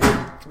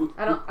 Yeah.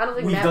 I don't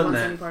think We've Matt done wants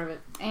that. any part of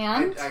it.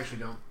 And I actually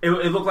don't.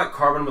 It looked like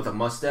Carmen with a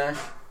mustache.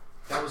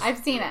 That was I've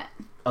seen it.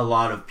 A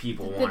lot of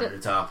people wanted to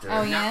talk to her.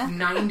 Oh, yeah?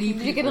 90 people.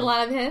 Did you get a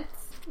lot of hits?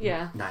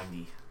 Yeah.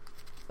 90.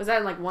 Was that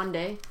in like one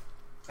day?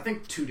 I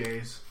think 2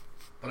 days.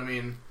 But I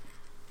mean,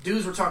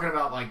 dudes were talking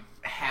about like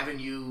having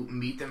you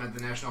meet them at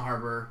the National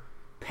Harbor,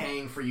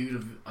 paying for you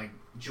to like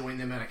join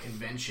them at a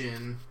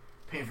convention,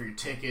 paying for your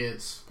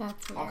tickets,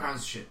 That's all weird.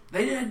 kinds of shit.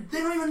 They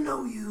don't even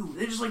know you.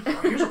 They just like,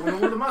 oh, here's a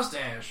woman with a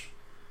mustache.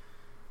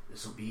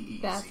 This will be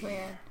easy. That's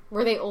weird.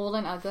 Were they old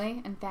and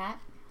ugly and fat?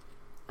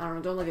 I don't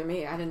know. Don't look at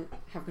me. I didn't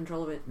have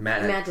control of it.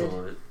 Matt had did.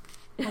 control of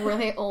it. Or were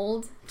they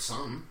old?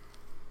 Some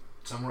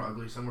were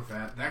ugly, some were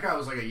fat. That guy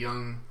was like a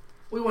young.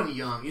 Well, he wasn't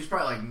young. He was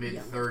probably like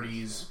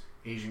mid-30s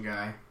Asian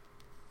guy.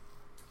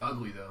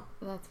 Ugly though.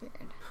 That's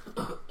weird.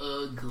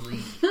 Ugly.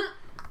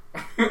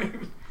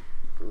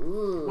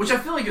 Ooh. Which I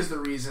feel like is the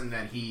reason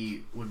that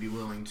he would be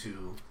willing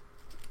to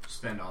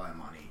spend all that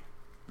money.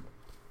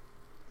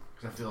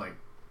 Because I feel like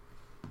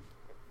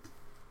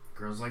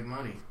girls like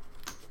money.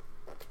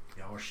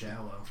 Y'all are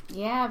shallow.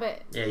 Yeah,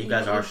 but... Yeah, you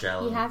guys are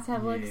shallow. You have to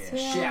have looks, too.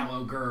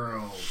 Shallow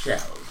girls.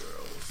 Shallow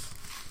girls.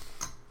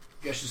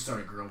 You guys should start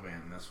a girl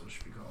band, and that's what it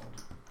should be called.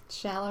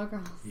 Shallow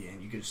girls. Yeah,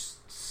 and you could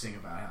just sing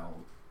about how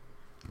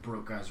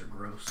broke guys are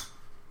gross.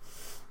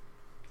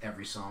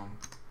 Every song.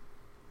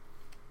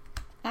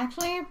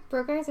 Actually,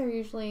 broke guys are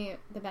usually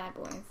the bad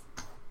boys. Like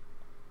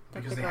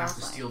Because the they have girls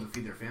to like. steal to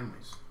feed their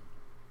families.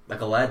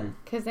 Like Aladdin.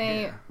 Because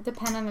they Yeah.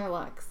 depend on their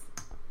looks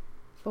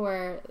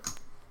for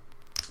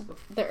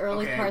the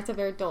early Okay. parts of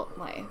their adult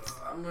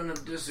life. I'm gonna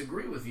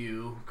disagree with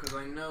you, because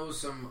I know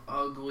some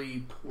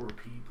ugly poor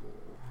people.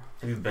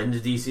 Have you been to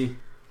DC?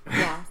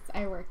 Yes,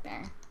 I work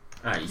there.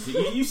 Alright,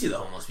 you see the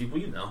homeless people,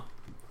 you know.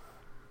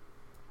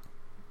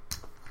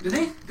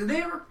 Did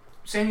they ever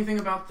say anything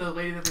about the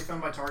lady that they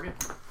found by Target?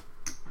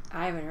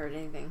 I haven't heard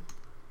anything.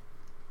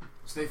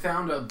 So they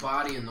found a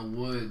body in the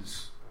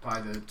woods by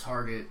the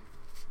Target,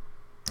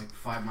 like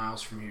 5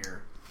 miles from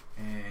here,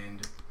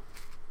 and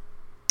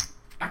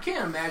I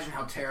can't imagine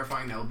how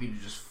terrifying that would be to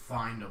just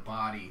find a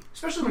body,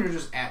 especially when you're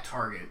just at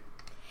Target.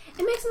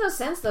 It makes no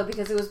sense though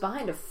because it was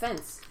behind a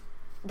fence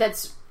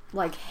that's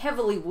like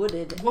heavily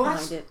wooded Well,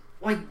 behind it.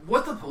 Like,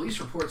 what the police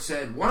report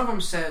said, one of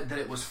them said that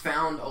it was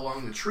found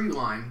along the tree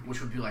line, which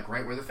would be, like,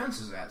 right where the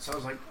fence is at. So I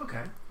was like,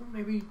 okay, well,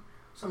 maybe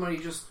somebody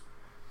just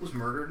was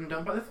murdered and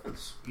dumped by the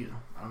fence. You know,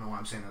 I don't know why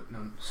I'm saying that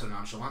so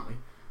nonchalantly.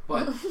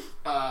 But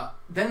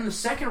then the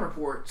second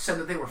report said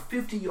that they were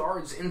 50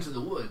 yards into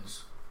the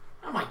woods.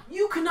 I'm like,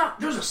 you could not...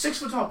 There's a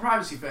 6-foot-tall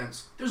privacy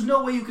fence. There's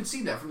no way you could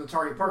see that from the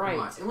Target parking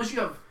lot. Unless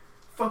you have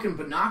fucking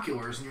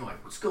binoculars and you're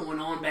like, what's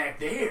going on back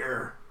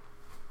there?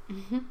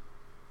 Mm-hmm.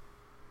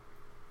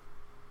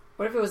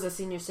 What if it was a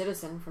senior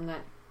citizen from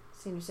that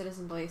senior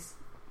citizen place?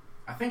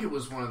 I think it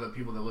was one of the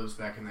people that lives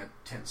back in that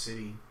tent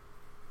city.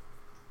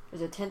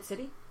 Is it Tent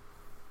City?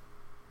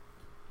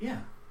 Yeah.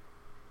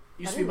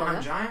 Used I to be didn't know behind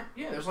that. Giant.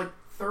 Yeah, there's like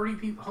 30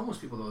 people, homeless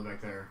people that live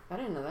back there. I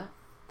didn't know that.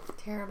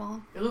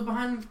 Terrible. They live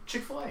behind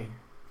Chick-fil-A.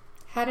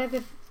 How did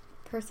the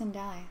person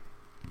die?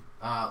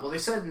 Well, they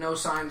said no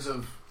signs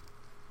of,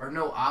 or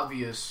no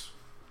obvious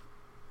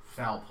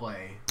foul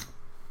play.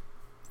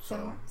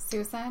 So,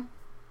 Suicide?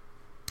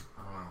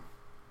 I don't know.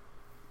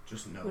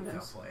 Just no Who foul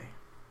knows? play.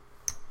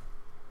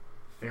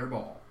 Fair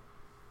ball.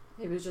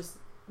 It was just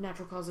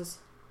natural causes.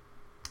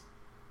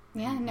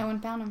 Yeah, no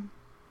one found him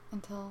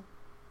until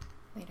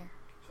later.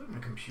 I feel like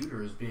my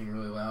computer is being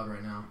really loud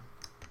right now.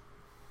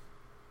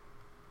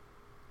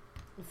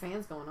 The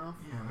fan's going off.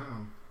 Yeah, I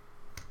know.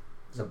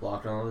 Is it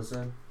blocked on the other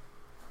side?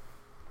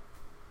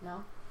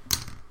 No?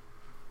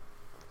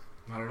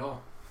 Not at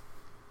all.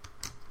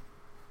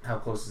 How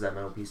close is that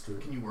metal piece to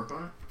it? Can you work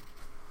on it?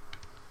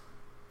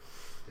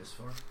 This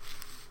far?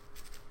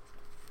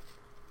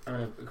 I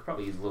mean, it could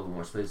probably use a little bit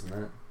more space than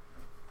that.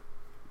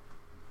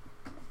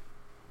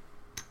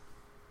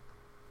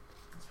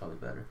 That's probably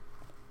better.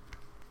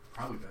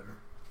 Probably better.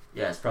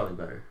 Yeah, it's probably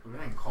better. But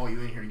I didn't call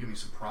you in here to give me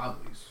some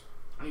problems.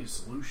 I need a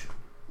solution.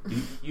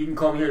 You didn't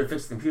call me here to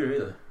fix the computer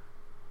either.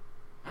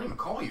 I didn't even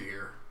call you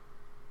here.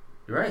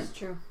 You're right. It's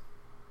true.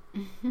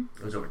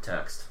 It was over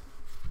text.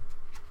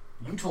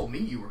 You told me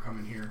you were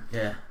coming here.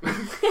 Yeah. You're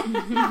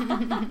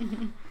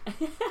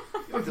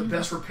like the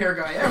best repair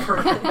guy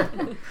ever.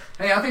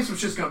 Hey, I think some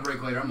shit's gonna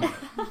break later. I'm on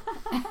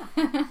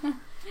it.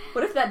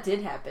 What if that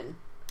did happen?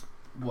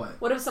 What?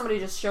 What if somebody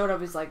just showed up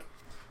and was like,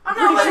 I'm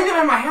not letting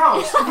him in my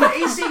house. If the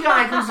AC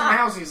guy comes to my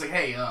house and he's like,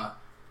 hey,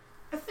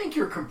 I think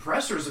your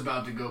compressor's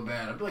about to go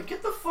bad. I'd be like,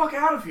 get the fuck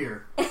out of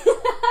here.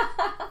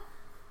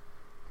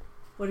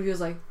 What if he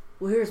was like,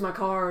 well, here's my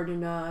card,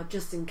 and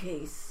just in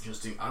case.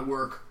 I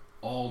work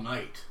all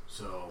night,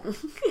 so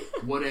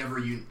whatever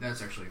you...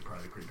 That's actually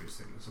probably the creepiest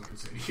thing that someone could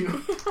say to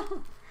you.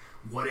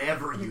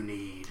 Whatever you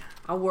need.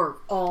 I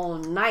work all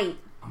night.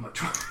 I'm a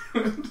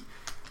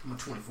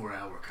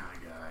 24-hour kind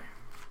of guy.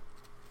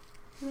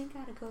 You ain't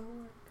gotta go to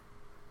work.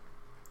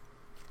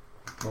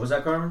 What was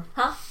that, Carmen?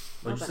 Huh?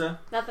 What'd you say?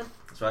 Nothing.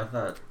 That's what I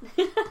thought.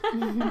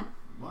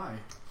 Why?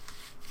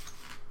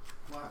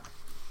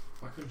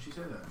 Why couldn't she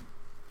say that?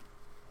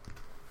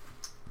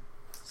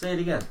 Say it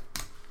again.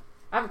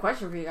 I have a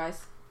question for you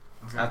guys.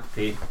 Okay. I have to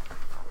pee.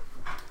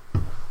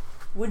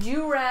 Would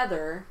you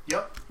rather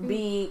Yep.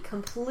 be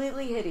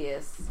completely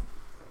hideous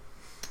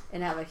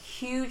and have a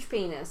huge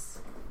penis,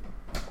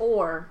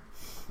 or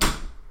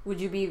would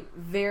you be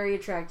very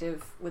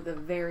attractive with a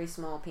very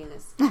small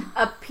penis?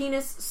 A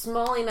penis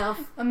small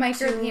enough A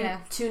micro penis.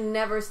 to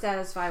never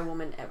satisfy a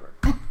woman ever.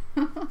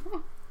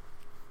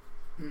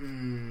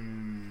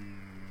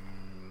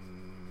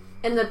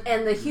 And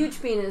the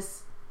huge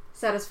penis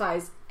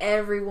satisfies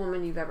every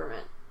woman you've ever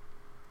met.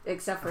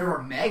 Except for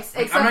Ever met?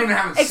 except, I'm not even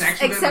having sex with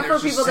them, except and for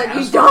they're people just that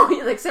you satisfied?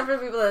 don't. Except for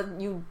people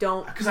that you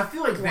don't. Because I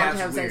feel like Want to that's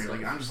have sex weird.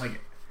 with. Like I'm just like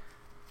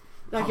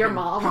Your pumping-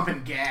 mom.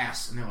 pumping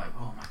gas, and they're like,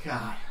 "Oh my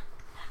god,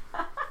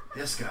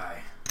 this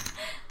guy."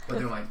 But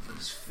they're like, "Look at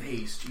his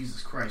face,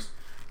 Jesus Christ."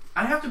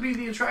 I'd have to be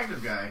the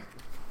attractive guy,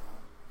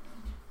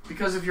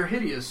 because if you're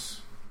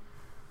hideous,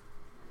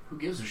 who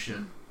gives a shit?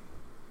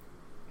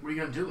 What are you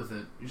gonna do with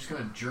it? You're just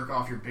gonna jerk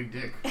off your big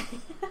dick. I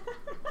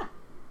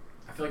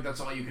feel like that's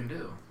all you can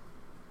do.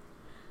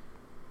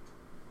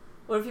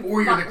 What if you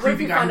Or you're the what if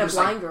creepy you guy find who a just,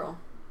 blind like- girl?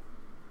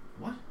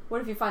 What?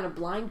 What if you find a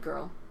blind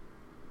girl?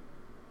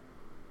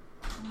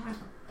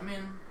 I mean,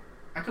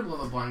 I could love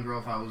a blind girl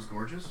if I was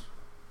gorgeous.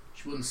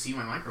 She wouldn't see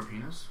my micro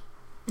penis.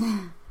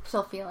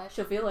 She'll feel it.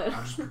 She'll feel it.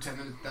 I'll just pretend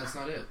that that's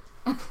not it.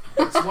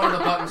 It's one of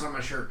the buttons on my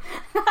shirt.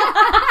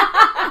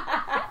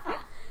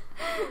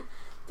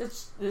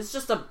 It's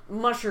just a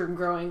mushroom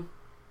growing.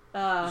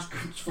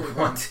 It's fully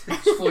grown.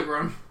 It's fully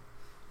grown.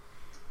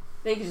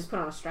 They could just put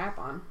on a strap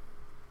on.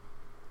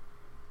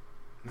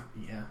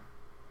 Yeah.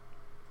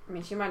 I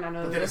mean, she might not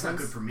know But the then it's not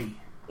difference. good for me.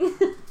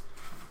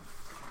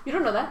 You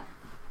don't know that.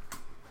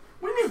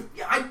 What do you mean?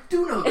 Yeah, I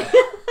do know that.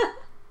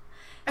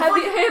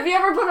 Have you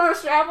ever put on a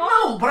strap on?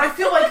 No, but I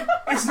feel like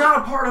it's not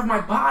a part of my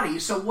body,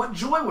 so what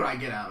joy would I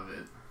get out of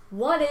it?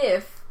 What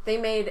if they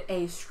made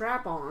a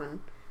strap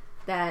on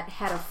that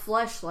had a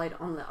fleshlight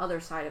on the other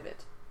side of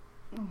it?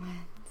 What?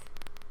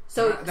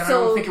 So Then I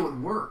don't think it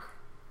would work.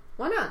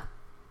 Why not?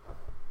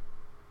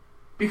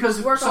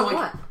 Because Work so on like,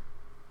 what?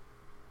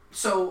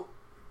 So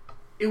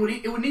it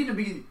would need to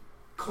be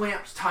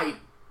clamped tight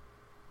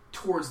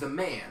towards the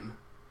man.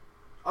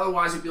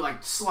 Otherwise, it'd be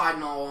like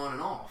sliding all on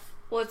and off.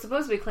 Well, it's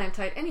supposed to be clamped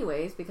tight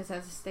anyways because it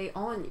has to stay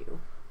on you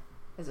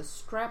as a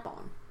strap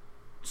on.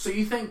 So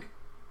you think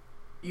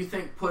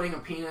putting a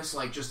penis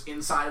like just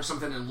inside of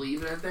something and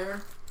leaving it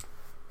there?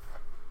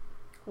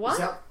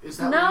 What? Is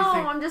that no, what you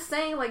think? I'm just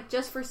saying, like,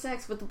 just for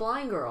sex with the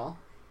blind girl.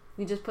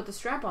 You just put the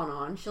strap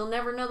on. She'll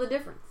never know the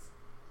difference.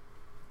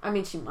 I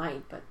mean, she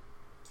might, but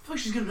I feel like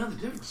she's gonna know the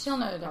difference. She'll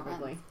know the difference.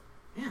 probably.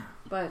 Yeah.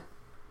 But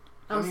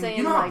I I'm mean, saying,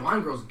 you know like, how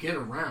blind girls get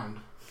around.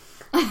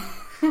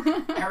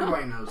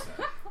 Everybody knows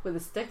that. with a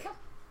stick.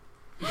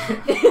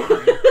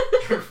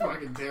 You're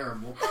fucking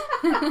terrible.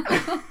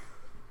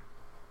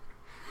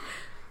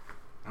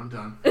 I'm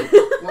done.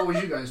 What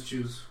would you guys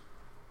choose?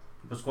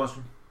 What's the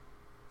question?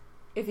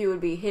 If you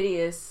would be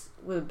hideous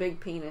with a big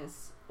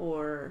penis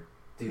or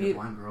Date a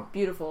blind girl.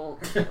 beautiful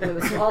with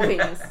a small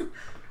penis.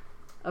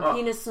 A Oh.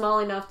 penis small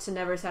enough to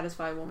never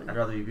satisfy a I'd woman.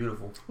 rather be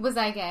beautiful. Was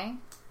I gay?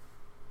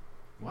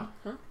 What?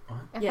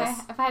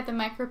 Yes. If I had the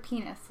micro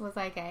penis, was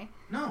I gay?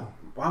 No.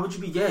 Why would you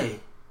be gay?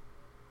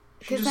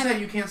 She 'Cause just then-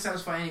 said you can't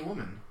satisfy any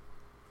woman.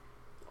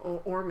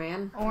 Or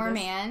man. I Or guess.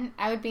 man?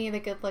 I would be the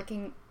good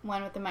looking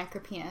one with the micro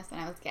penis, and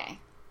I was gay.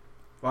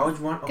 Why would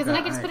you want? Because then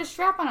I could just put a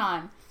strap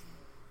on.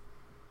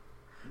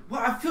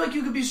 Well, I feel like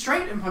you could be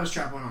straight and put a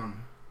strap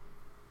on.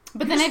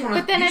 But You then just wanna-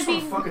 you I'd just be.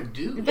 wanna fuck a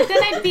dude. But then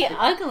I'd be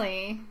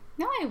ugly.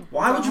 No, I.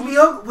 Why would you won't. be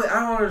ugly? I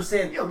don't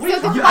understand. Yeah, what are you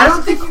So the talking I about?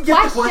 don't think you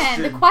get the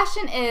question. The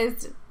question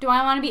is, do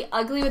I want to be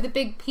ugly with a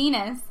big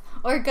penis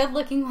or good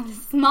looking with a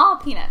small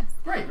penis?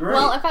 Right. Right.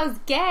 Well, if I was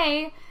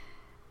gay,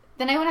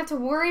 then I wouldn't have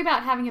to worry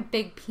about having a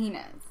big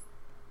penis.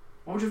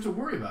 Why would you have to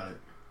worry about it?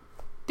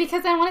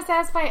 Because I want to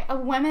satisfy a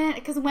woman,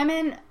 because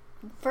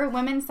for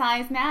women,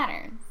 size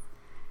matters.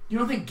 You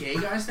don't think gay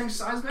guys think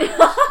size matters?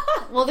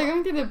 Well, they're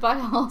going through the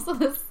butthole, so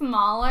the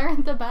smaller,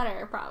 the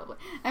better, probably.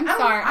 I'm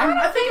sorry.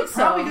 I think it so.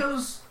 probably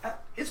goes...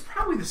 It's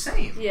probably the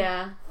same.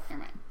 Yeah.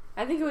 Never mind.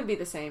 I think it would be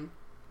the same.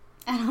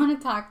 I don't want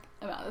to talk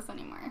about this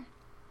anymore.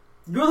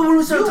 You're the one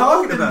who started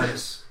talking opened about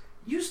this.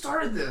 You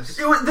started this.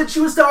 That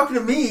she was talking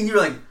to me, and you were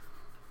like,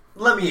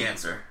 "Let me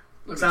answer."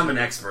 Because I'm an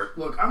expert.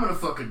 Look, I'm gonna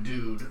fuck a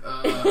dude. Ew,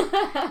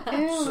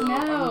 So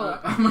no.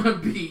 I'm gonna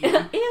be.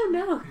 Ew,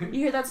 no. You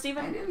hear that, I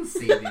Steven? didn't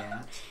say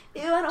that.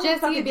 Ew, I don't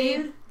Just fuck you, a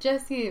dude. dude.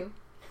 Just you.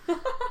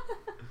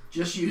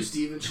 Just you,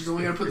 Steven. She's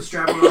only gonna put the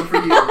strap on for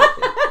you.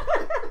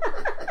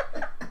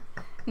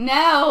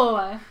 No.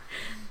 What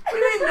do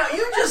you mean? No,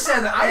 you just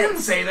said that. I didn't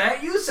say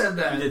that. You said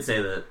that. You did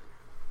say that.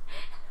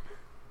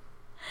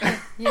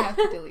 You have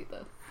to delete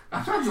this.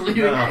 I'm not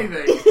deleting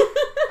anything.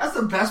 That's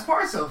the best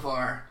part so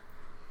far.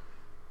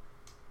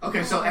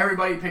 Okay, so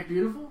everybody picked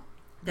beautiful?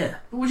 Yeah.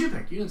 Who would you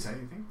pick? You didn't say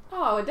anything.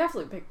 Oh, I would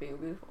definitely pick being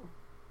beautiful.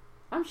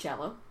 I'm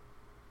shallow.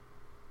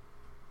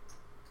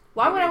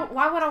 Why would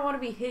I want to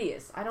be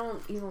hideous? I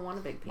don't even want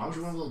a big penis. Why would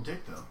you want a little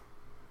dick,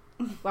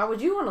 though? Why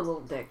would you want a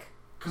little dick?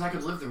 Because I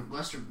could live the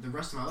rest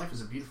of my life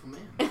as a beautiful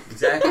man.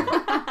 Exactly.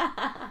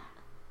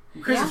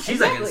 Chris, Yeah, if she's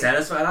exactly. like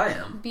satisfied, I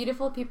am.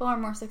 Beautiful people are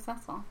more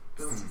successful.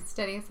 Boom.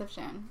 Studies have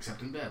shown.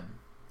 Except in bed.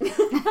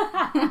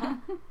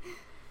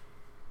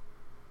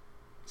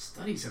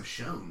 Studies have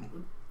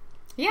shown.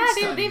 Yeah,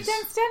 they've Studies.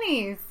 done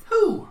studies.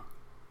 Who?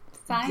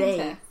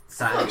 Scientists.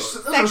 Science.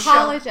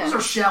 Psychologists. Those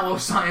are shallow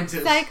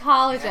scientists.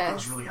 Psychologists. Yeah, that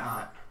was really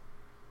hot.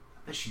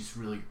 I bet she's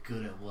really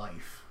good at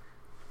life.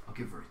 I'll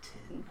give her a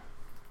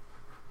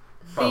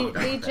 10.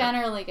 They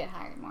generally get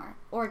hired more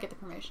or get the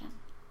promotion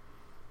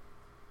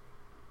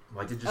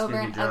Why did you just over get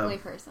a an new job? ugly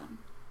person.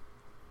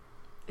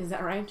 Is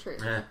that right? True.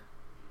 Yeah.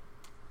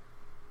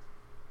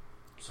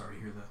 Sorry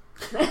to hear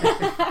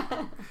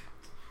that.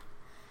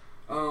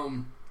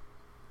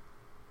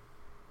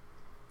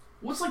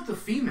 What's like the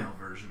female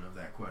version of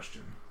that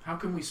question? How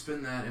can we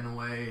spin that in a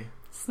way?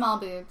 Small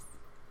boobs.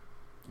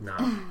 No.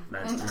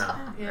 That's, no.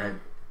 Yeah.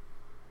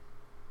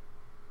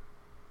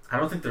 I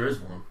don't think there is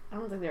one. I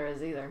don't think there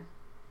is either.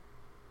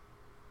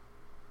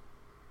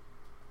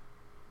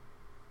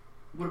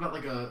 What about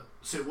like a...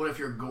 So what if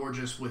you're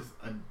gorgeous with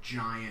a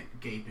giant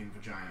gaping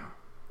vagina?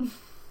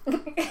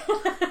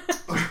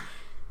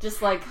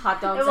 Just like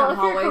hot dogs Well, in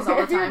hallways all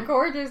the if you're time.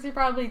 gorgeous, you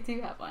probably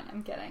do have one.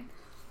 I'm kidding.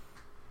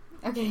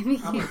 Okay, me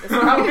too. It's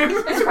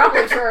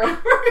probably true.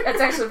 It's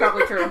actually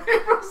probably true.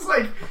 It was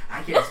like,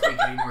 I can't speak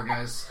anymore,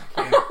 guys.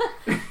 I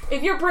can't.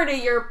 If you're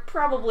pretty, you're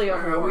probably a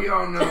We whore.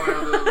 all know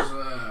how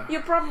those...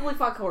 You probably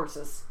fuck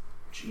horses.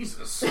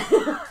 Jesus.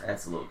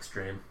 That's a little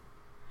extreme.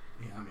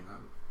 Yeah, I mean,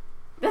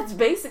 That's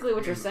basically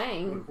what you're What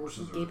saying.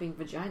 horses are Gaping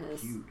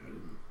vaginas. cute. I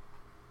didn't...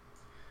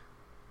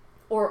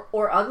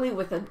 Or ugly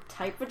with a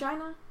tight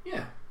vagina?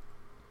 Yeah.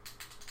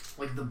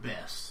 Like the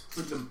best.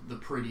 Like the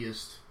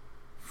prettiest,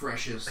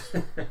 freshest,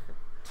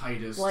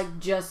 tightest. Like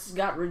just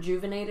got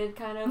rejuvenated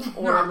kind of?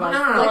 Or no, like,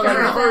 no, or like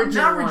a virgin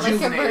not one?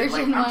 rejuvenated.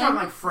 Like a virgin I'm talking one?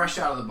 like fresh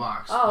out of the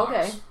box. Oh,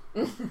 okay.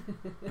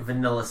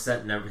 Vanilla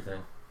scent and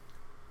everything.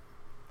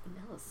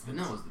 Vanilla scent.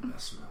 Vanilla's the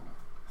best smell.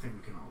 I think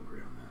we can all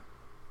agree on that.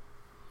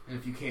 And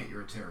if you can't,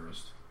 you're a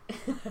terrorist.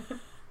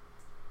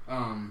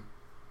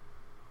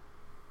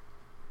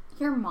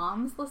 Your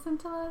moms listen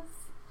to us?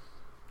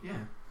 Yeah.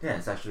 Yeah,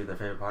 it's actually their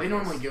favorite podcast. They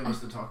normally give us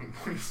the talking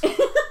points.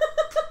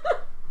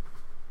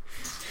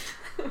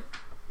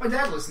 My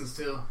dad listens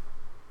too.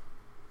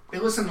 They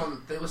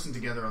listen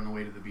together on the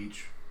way to the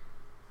beach.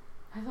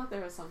 I thought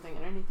there was something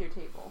underneath your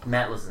table.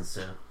 Matt listens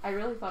to. I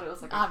really thought it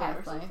was like a cat or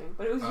Obviously. something.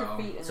 But it was your Uh-oh.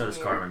 feet in So the does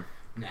air. Carmen.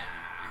 Nah.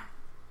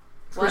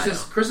 What?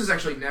 Chris has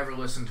actually never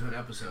listened to an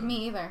episode.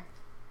 Me either.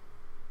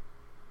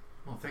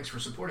 Well, thanks for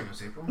supporting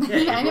us, April. Yeah,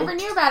 I April. never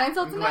knew about it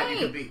until I'm glad you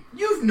could tonight. be.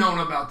 You've known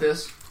about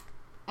this.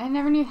 I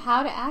never knew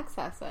how to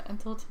access it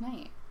until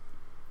tonight.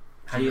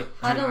 How do you?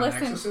 How Do you to know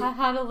listen? access it?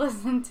 How to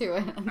listen to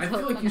it? Until I feel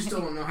like tonight. you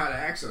still don't know how to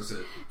access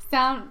it.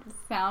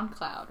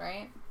 SoundCloud,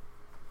 right?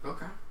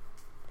 Okay.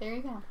 There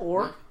you go.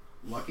 Or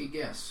Lucky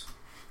guess.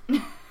 Or,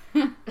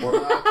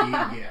 Lucky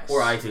guess.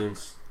 or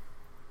iTunes.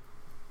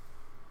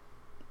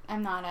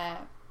 I'm not a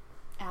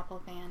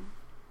Apple fan.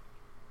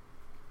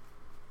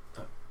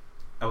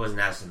 I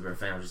wasn't asking if you're a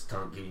fan. I was just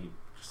telling you.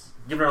 Just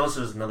giving our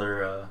listeners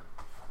another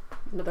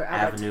another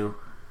outlet. avenue.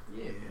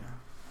 Yeah.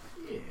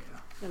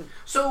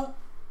 So,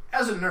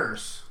 as a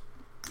nurse,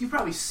 you've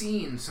probably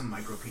seen some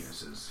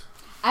micropenises.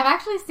 I've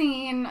actually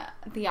seen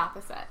the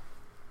opposite.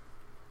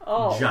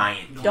 Oh.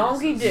 Giant.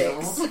 Donkey penises.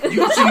 dicks.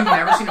 So you've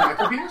never seen a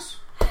micropenis?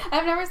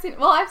 I've never seen.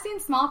 Well, I've seen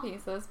small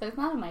penises, but it's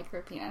not a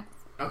micro penis.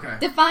 Okay.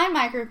 Define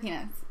micro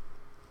penis.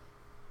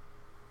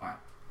 Alright.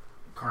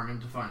 Carmen,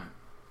 define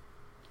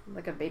it.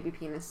 Like a baby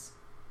penis.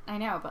 I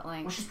know, but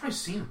like, Well, she's probably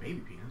seen a baby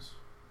penis.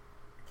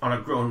 On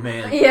a grown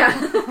man. Yeah.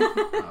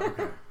 Oh,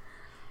 okay.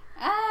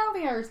 I don't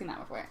think I've ever seen that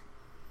before.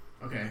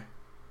 Okay.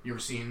 You ever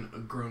seen a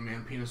grown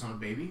man penis on a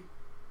baby?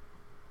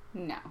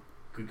 No,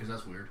 Good, because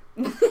that's weird.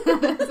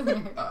 that's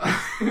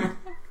weird.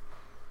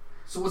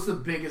 So what's the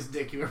biggest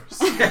dick you've ever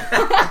seen?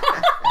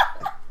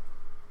 I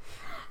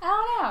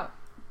don't know.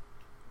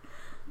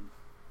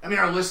 I mean,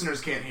 our listeners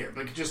can't hear,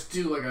 but just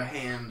do like a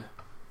hand.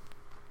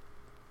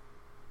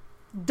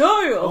 Damn!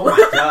 Oh my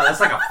god, that's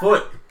like a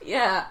foot.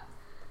 Yeah.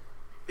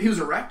 He was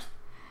erect?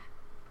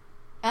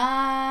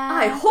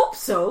 I hope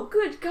so.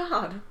 Good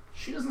God.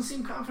 She doesn't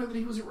seem confident that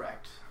he was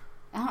erect.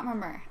 I don't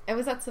remember. It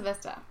was at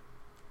Savista.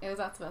 It was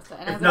Asbesta.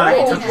 And I was No, like,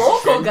 he "Oh, took no." the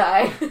local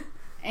guy.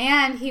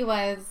 And he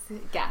was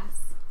Guess.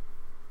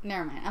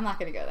 Never mind. I'm not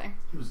going to go there.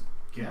 He was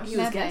guess. He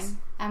was Nothing. Guess?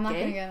 I'm not Gay?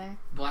 going to go there.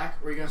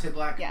 Black? Were you gonna say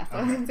black? Yes, I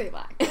Okay. was going to say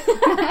black.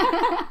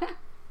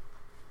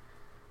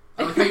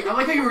 I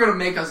like how you were gonna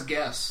make us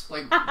guess.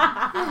 Like,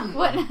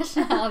 What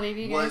nationality do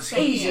you guys was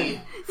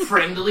think? he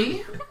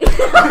friendly?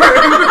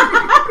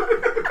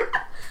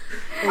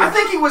 I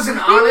think he was an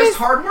honest,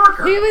 hard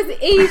worker. He was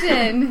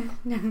Asian.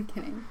 No, I'm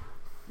kidding.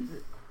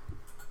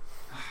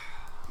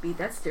 Beat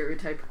that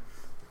stereotype.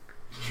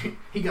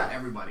 He got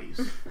everybody's.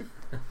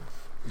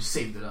 He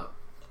saved it up.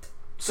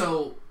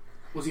 So,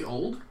 was he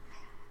old?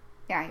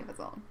 Yeah, he was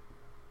old.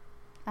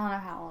 I don't know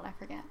how old. I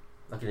forget.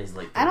 Like in his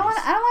late 30s. I don't want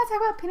to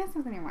talk about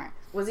penises anymore.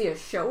 Was he a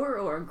shower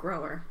or a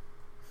grower?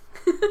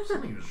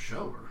 Something he was a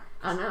shower.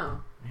 I know.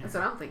 Yeah. That's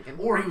what I'm thinking.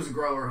 Or he was a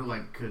grower who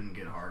like couldn't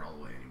get hard all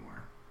the way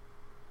anymore.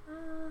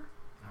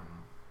 I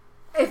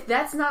don't know. If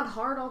that's not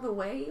hard all the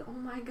way, oh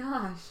my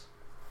gosh.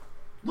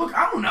 Look,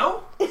 I don't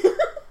know.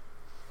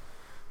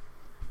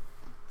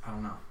 I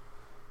don't know.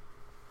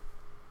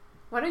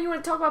 Why don't you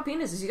want to talk about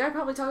penises? You guys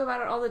probably talk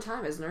about it all the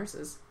time as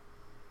nurses.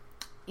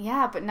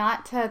 Yeah, but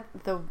not to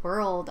the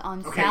world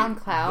on Okay,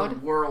 SoundCloud. the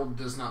world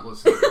does not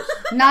listen to this.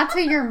 Not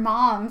to your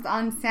moms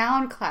on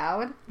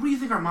SoundCloud. What do you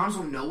think, our moms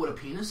don't know what a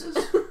penis is?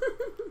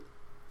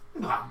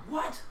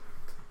 What?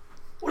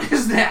 What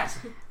is that?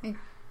 It's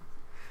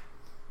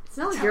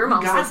not like That's your how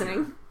we mom's got listening.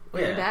 here. Or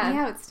your Yeah. dad.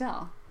 Yeah, but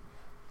still.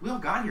 We all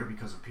got here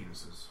because of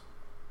penises.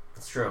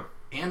 That's true.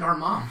 And our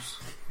moms.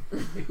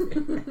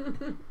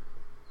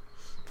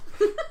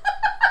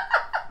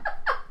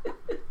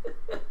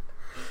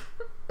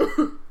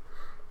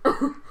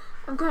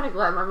 I'm kind of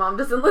glad my mom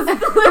doesn't listen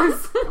to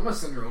this. I'm gonna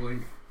send her a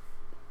link.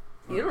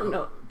 You don't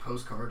know.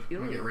 Postcard. You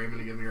I'm don't gonna get Raymond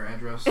to give me your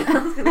address. I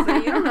was going to say,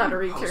 you don't know how to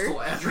reach her.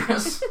 Postal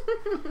address.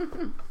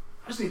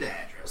 I just need the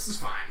address. It's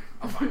fine.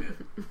 I'll find it.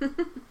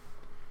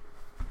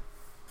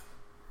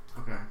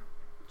 Okay.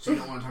 So you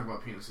don't want to talk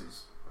about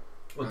penises.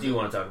 What do you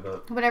want to talk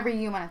about? Whatever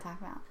you want to talk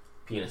about.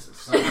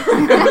 Penises.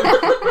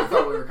 I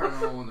thought we were kind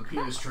of all on the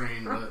penis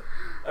train, but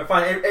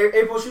Fine.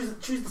 April,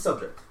 choose the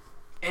subject.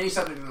 any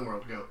subject in the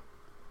world, go.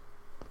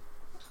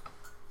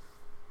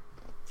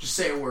 Just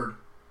say a word.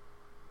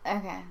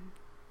 Okay.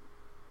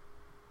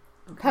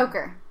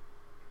 Poker.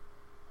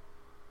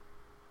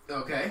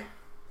 Okay.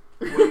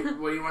 What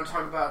do you want to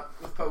talk about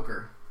with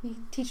poker? You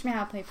teach me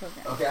how to play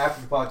poker. Okay,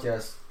 after the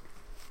podcast.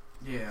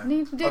 Yeah.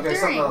 You do Okay, something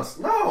during. else.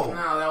 No.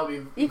 No, that'll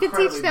be. You could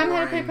incredibly teach them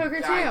how to boring. play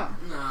poker, too.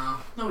 No,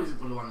 nobody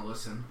would want to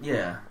listen.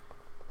 Yeah.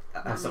 I I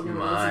have mean, something in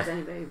no one my listens to eye.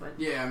 anybody, but...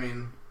 Yeah, I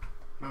mean,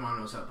 my mom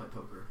knows how to play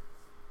poker.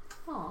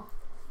 Aw. I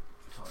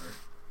taught her.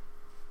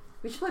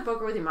 We should play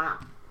poker with your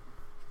mom.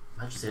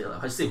 How'd you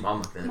say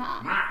mom like that?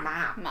 Mom. Mom.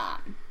 Mom.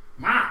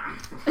 Mom.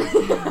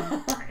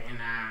 And,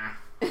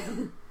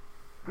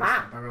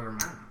 Mom. Mom.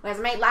 Where's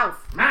the meatloaf?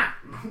 Mom.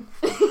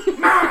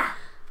 Mom.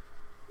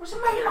 What's a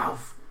meatloaf?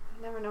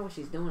 I never know what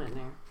she's doing in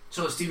there.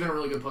 So is Steven a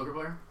really good poker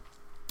player?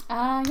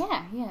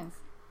 Yeah, he is.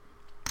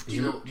 Do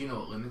you know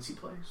what limits he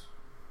plays?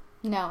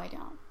 No, I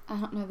don't. I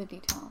don't know the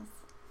details.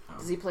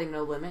 Does he play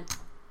No Limit?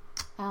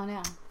 I don't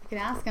know. You can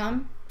ask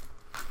him.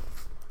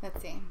 Let's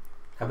see.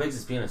 How big's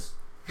his penis?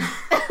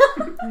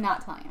 I'm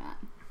not telling you that.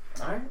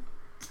 Alright.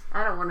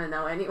 I don't want to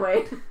know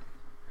anyway.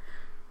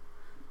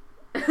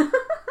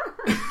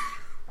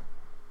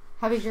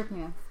 How big's your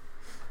penis?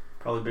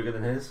 Probably bigger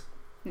than his.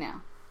 No.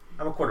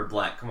 I'm a quarter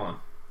black. Come on.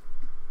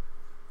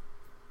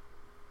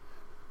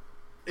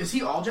 Is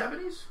he all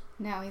Japanese?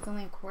 No, he's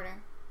only a quarter.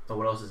 So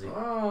what else is he?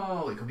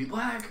 Oh, he could be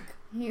black.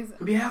 He's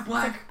Could be half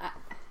black.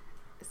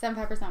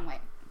 75%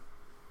 white.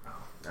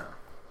 No.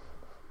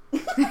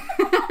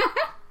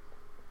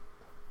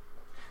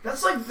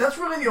 That's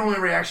really the only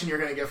reaction you're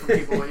gonna get from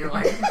people when you're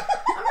like,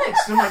 I'm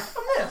mixed. And I'm like,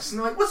 I'm this. And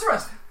they're like, what's the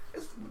rest?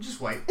 It's just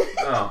white.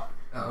 Oh.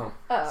 Oh.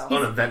 Oh.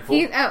 Uneventful.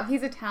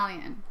 He's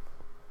Italian.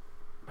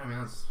 I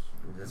mean,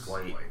 That's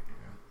white.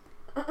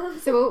 Yeah.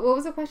 So what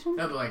was the question?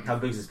 That'd be like, How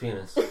big's his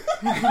penis?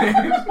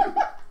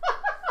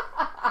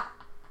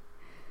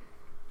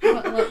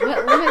 What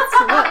limits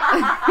to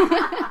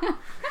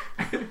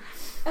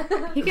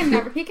what? He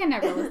can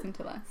never listen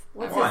to us.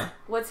 Why?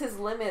 What's his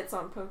limits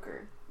on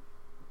poker?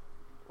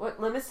 What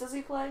limits does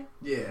he play?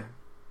 yeah.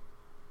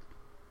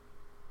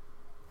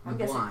 I'm The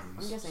guessing- blinds.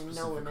 I'm guessing no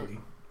specifically. limit.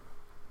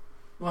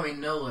 Well, I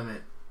mean, no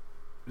limit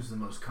is the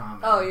most common.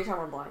 Oh, you're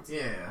talking about blinds.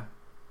 Yeah.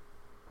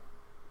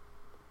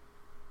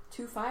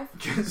 2-5?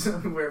 Because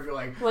where if you're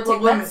like, Wanna what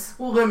take limit? bets?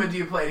 What limit do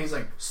you play? And he's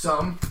like,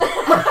 some.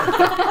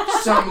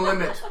 Some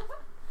limit.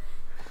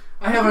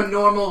 I have a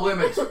normal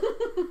limit.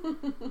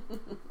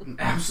 An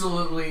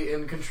absolutely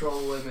in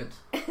control limit.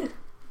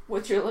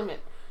 What's your limit?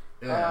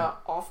 Yeah.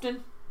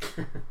 Often?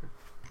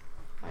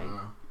 I don't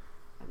know.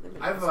 I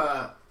limit I've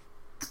myself.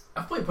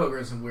 I've played poker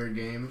in some weird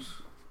games.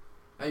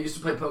 I used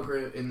to play poker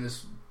in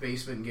this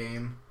basement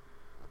game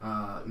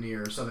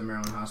near Southern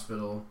Maryland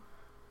Hospital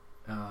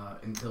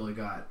until it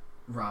got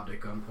robbed at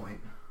gunpoint.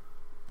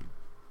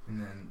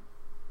 And then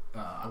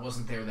I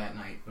wasn't there that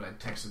night, but I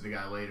texted the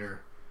guy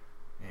later,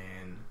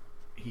 and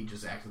he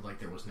just acted like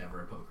there was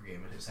never a poker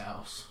game at his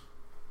house.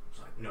 It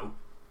was like, nope.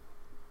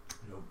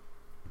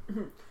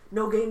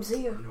 No games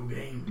here. No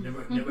game.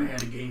 Never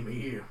had a game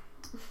here.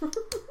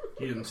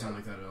 He didn't sound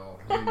like that at all.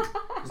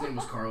 His name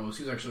was Carlos.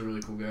 He was actually a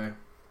really cool guy.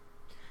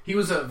 He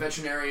was a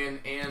veterinarian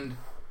and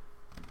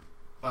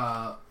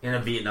a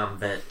Vietnam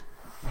vet.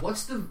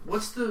 What's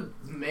the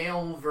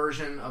male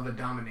version of a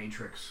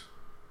dominatrix?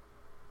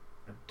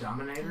 A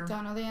dominator? I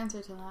don't know the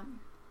answer to that.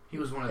 He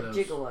was one of those.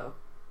 Gigolo.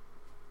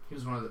 He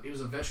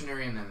was a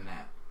veterinarian and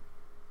that.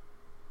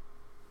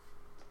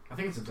 I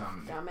think it's a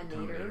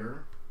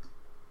dominator.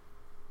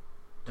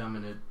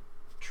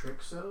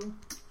 Dominatrixo?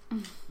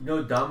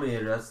 No,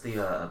 Dominator, that's the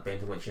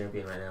bantamweight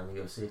champion right now in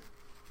the UFC.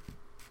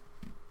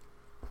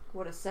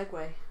 What a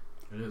segue.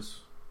 It is.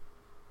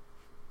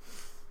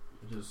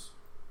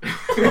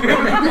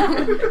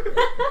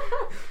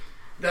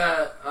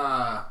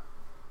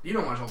 You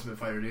don't watch Ultimate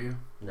Fighter, do you?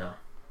 No.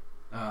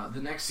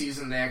 The next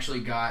season, they actually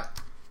got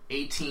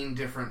 18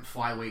 different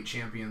flyweight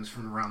champions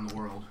from around the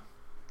world.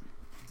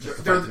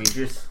 They're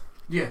Demetrius?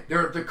 Yeah,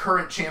 they're the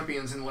current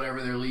champions in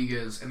whatever their league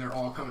is, and they're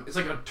all coming. It's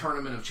like a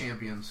tournament of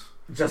champions.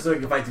 Just so he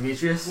can fight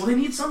Demetrius? Well, they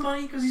need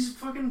somebody because he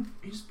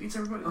just beats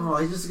everybody. Oh,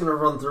 he's just gonna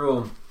run through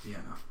him. Yeah.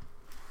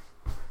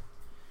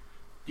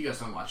 You guys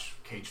don't watch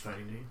cage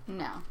fighting, do you?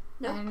 No.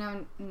 Nope. I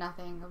know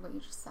nothing of what you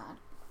just said.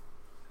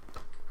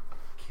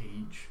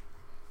 Cage.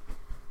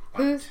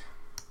 Who's? Fight.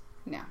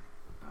 No.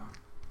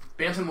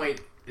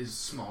 Bantamweight is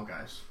small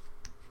guys.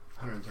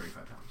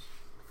 135 pounds.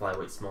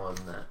 Flyweight smaller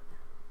than that.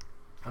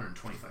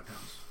 125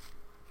 pounds.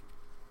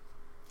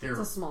 It's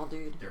a small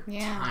dude. They're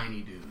Yeah.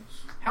 tiny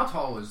dudes. How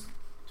tall is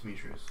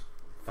Demetrius?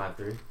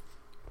 5'3".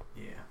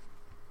 Yeah.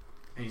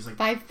 And he's like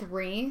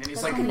 5'3"? And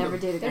he's That's like- only- Never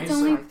dated That's a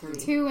only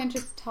 5'3". 2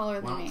 inches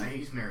taller than well, me.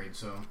 he's married,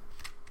 so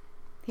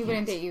He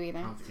wouldn't date you either.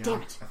 I don't think,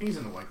 Damn it. I think he's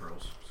into white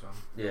girls. So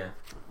Yeah.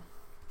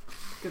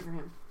 Good for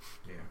him.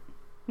 yeah,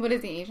 What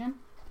is he, Asian?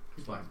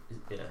 he's black.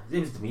 Yeah. His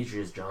name is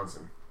Demetrius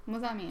Johnson. What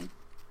does that mean?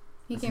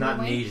 He It's came not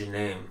an away? Asian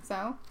name.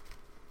 So?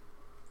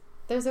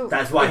 There's a...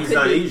 That's why It he's could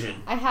not be.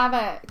 Asian. I have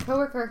a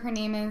coworker, her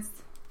name is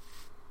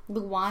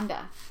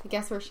Luanda.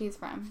 Guess where she's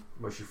from?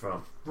 Where's she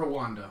from?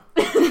 Rwanda.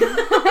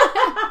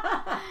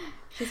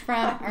 She's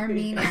from Say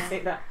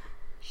Armenia. that.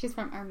 She's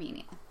from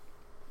Armenia.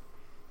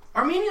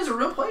 Armenia's a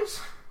real place.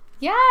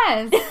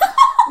 Yes!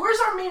 Where's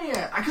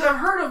Armenia? Because I've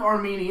heard of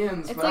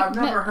Armenians, It's but like I've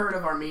never heard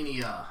of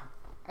Armenia.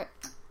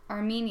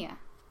 Armenia.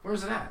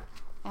 Where's it at?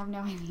 I have no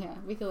idea.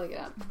 We could look it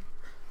up.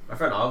 My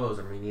friend Avo's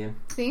Armenian.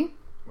 See?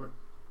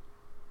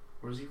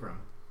 Where's he from?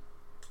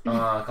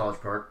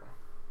 College Park.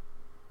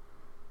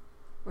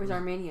 Where's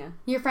Armenia?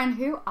 Your friend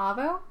who?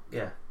 Avo?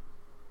 Yeah.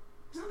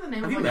 Isn't that the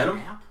name Have of you like met a him?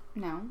 map?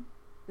 No.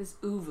 This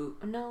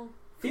Uvu. No.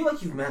 Feel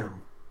like you've met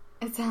him.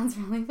 It sounds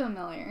really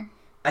familiar.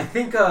 I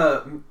think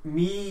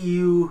me,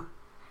 you,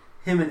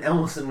 him, and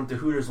Ellison went to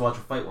Hooters to watch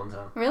a fight one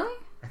time. Really?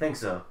 I think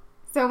so.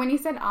 So when you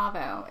said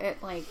Avo,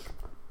 it like...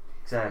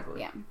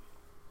 Exactly. Yeah.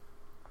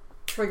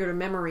 Triggered a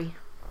memory.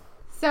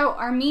 So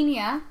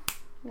Armenia...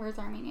 Where's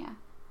Armenia?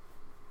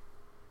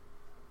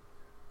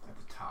 At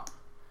the top.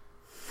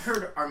 I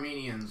heard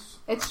Armenians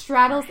It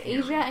straddles Hairy.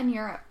 Asia and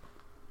Europe.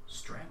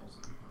 straddles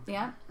them.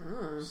 Yeah.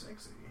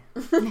 Sexy.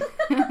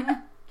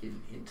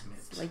 Getting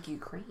intimate. Like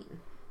Ukraine.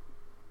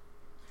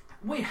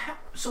 Wait,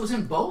 so it's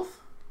in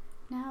both?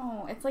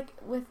 No, it's like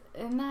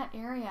within that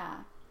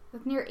area.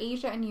 It's near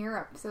Asia and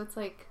Europe, so it's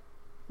like...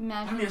 I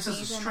mean, it says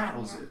it Asia and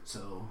straddles Europe. it,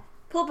 so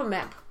Pull up a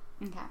map.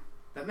 Okay.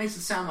 that makes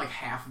it sound like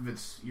half of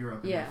it's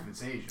Europe and Yeah. half of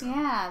it's Asia.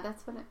 Yeah,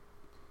 that's what it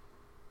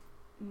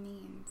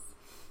means.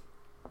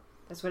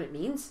 That's what it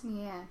means?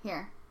 Yeah,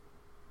 here.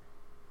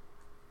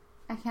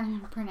 I can't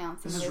even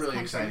pronounce This some is of those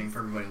really exciting countries. for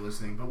everybody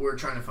listening, but we're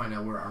trying to find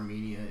out where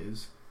Armenia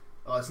is.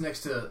 It's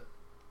next to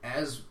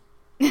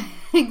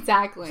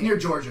Exactly. It's near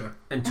Georgia.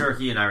 And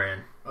Turkey and Iran.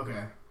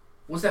 Okay.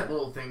 What's that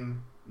little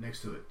thing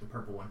next to it? The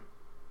purple one.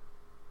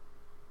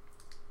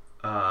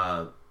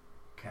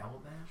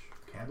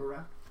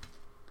 Kabarak?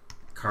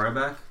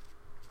 Karabakh?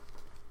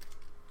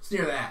 It's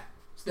near that.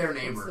 It's their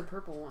neighbor. It's the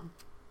purple one.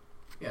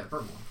 Yeah, the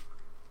purple one.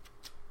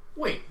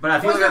 Wait, But I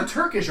feel what's like that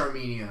Turkish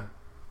Armenia?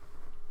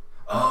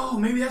 Oh,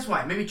 maybe that's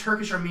why. Maybe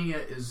Turkish Armenia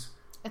is...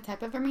 A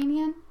type of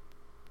Armenian?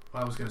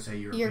 Well, I was going to say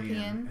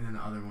European. And then the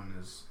other one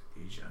is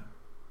Asia.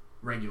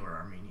 Regular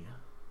Armenia.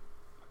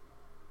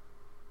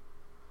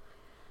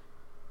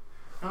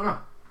 I don't know.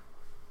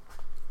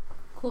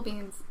 Cool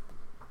beans.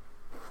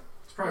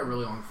 It's probably a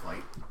really long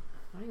flight.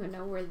 I don't even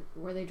know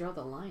where they draw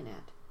the line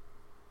at.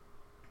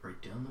 Right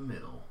down the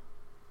middle.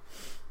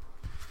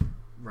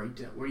 Right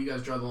down... Where you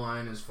guys draw the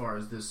line as far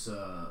as this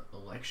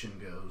election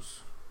goes?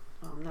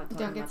 Oh, I'm not talking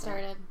Don't about get that.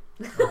 started.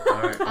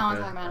 Alright, I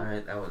don't talk about it.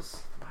 Alright, that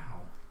was... Wow.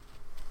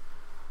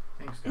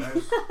 Thanks,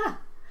 guys.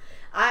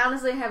 I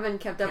honestly haven't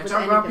kept up Can't with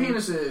talk about anything.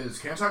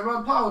 penises. Can't talk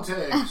about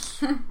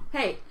politics.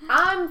 Hey,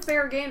 I'm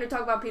fair game to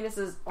talk about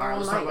penises all Alright,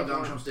 let's night. talk about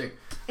Donald everyone. Trump's dick.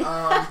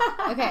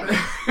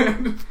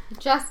 Okay.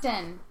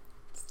 Justin.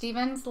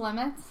 Steven's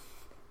limits.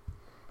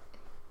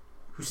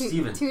 Who's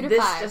Steven? 2 to This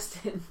 5.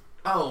 just in.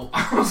 Oh,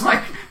 I was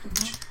like,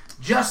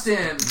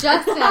 Justin.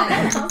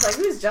 I was like,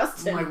 who's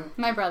Justin?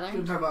 My brother. What are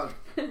you talking about?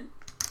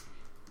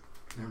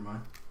 Never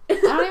mind. I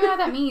don't even know what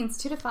that means.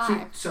 2 to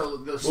 5. So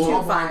the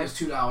small blind is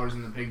 $2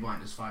 and the big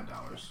blind is $5.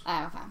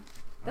 Oh, okay.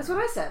 That's what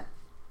I said.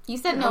 You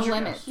said Yeah, no what's your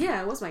limit. guess?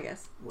 Yeah, it was my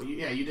guess. Well,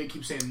 you did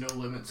keep saying no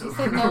limits You over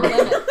said and no over.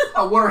 limit.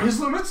 What are his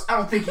limits? I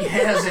don't think he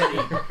has any.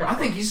 I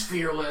think he's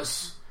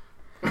fearless.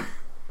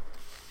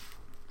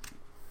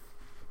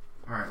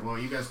 Alright, well,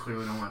 you guys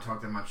clearly don't want to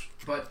talk that much.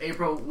 But,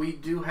 April, we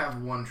do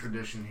have one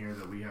tradition here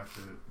that we have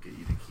to get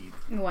you to keep.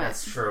 What?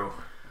 That's true.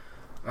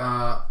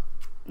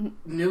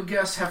 New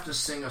guests have to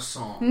sing a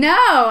song. No,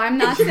 I'm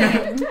not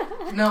singing.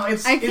 No,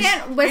 it's... I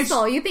can't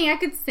whistle. You think I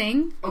could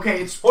sing?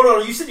 Okay, it's... Hold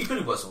on, you said you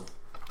couldn't whistle.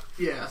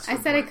 Yeah, that's a I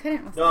good said I point.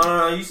 couldn't whistle.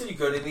 No, you said you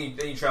could, and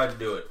then you tried to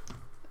do it.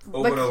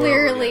 Over But and over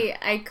clearly and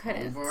I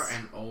couldn't. Over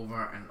and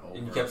over and over.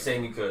 you kept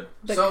saying you could.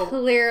 But So,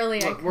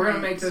 clearly I Look, couldn't. we're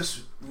going to make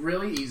this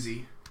really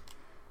easy.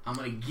 I'm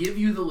going to give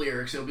you the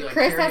lyrics. It'll be like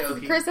Chris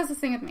karaoke. has to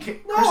sing with me.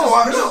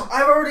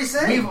 I've already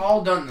said We've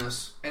all done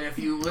this, and if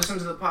you listen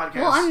to the podcast...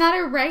 Well, I'm not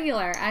a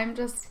regular. I'm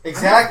just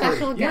Exactly. a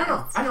special Yeah,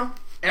 guest. I know.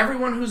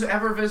 Everyone who's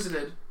ever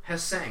visited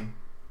has sang.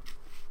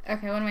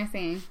 Okay, what am I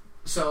singing?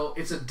 So,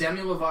 it's a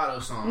Demi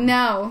Lovato song.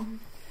 No.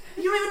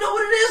 You don't even know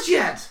what it is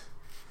yet!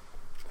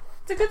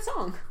 It's a good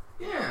song.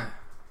 Yeah.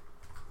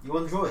 You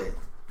enjoy it.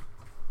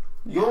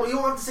 You don't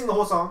have to sing the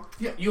whole song.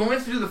 Yeah, you only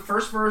have to do the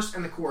first verse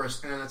and the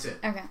chorus, and then that's it.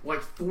 Okay. Like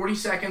 40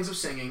 seconds of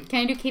singing.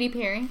 Can I do Katy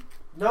Perry?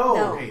 No.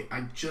 No. Okay,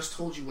 I just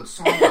told you what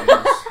song it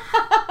is.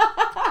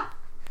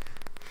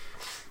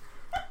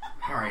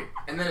 Alright,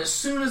 and then as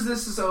soon as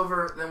this is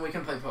over, then we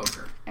can play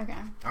poker. Okay.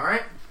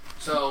 Alright?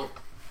 So,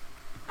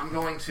 I'm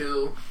going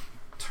to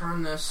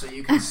turn this so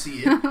you can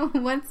see it.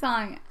 What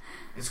song?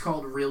 It's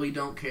called Really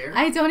Don't Care.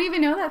 I don't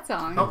even know that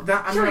song. Oh,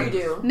 I'm Sure gonna, you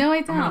do. No, I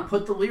I'm going to don't.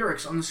 put the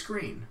lyrics on the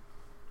screen.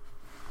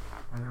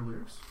 Are there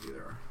lyrics? Yeah,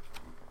 there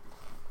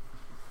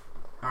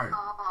are.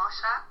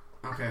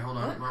 Alright. Okay, hold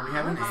on. Well, we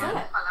have an What's ad.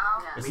 that?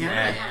 It's We an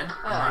have ad. an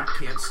ad. I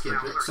can't skip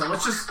it. So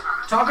let's just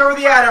talk over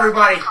the ad,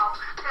 everybody.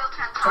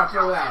 Talk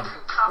real loud.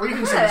 Or you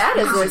can sing What ad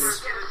this. is You can this?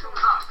 sing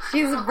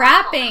She's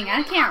rapping.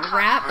 I can't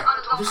rap.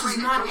 This is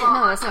not it.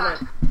 No, that's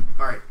not it.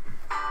 Alright.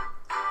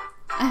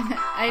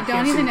 I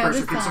don't even know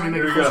this Can somebody song.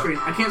 make You it full screen?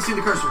 I can't see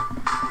the cursor.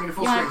 Make it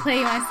full want to screen. play?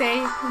 You want to say?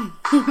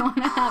 You want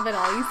to have it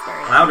all? You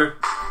start it. Louder.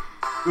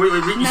 Wait,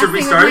 you should Messing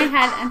restart with it? my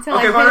head until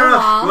Okay, I fine, hit a no.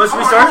 wall. Let's Oh,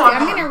 restart it.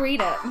 I'm gonna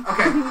read it.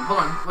 Okay, hold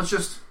on. Let's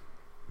just...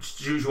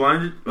 You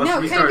wanted it? Let's No,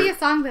 restart can it be it. a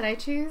song that I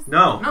choose?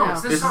 No. No,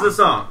 it's This this is the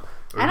song.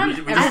 I don't- We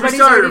just everybody's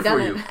restarted already it for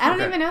done you. it. I don't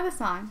Okay. even know the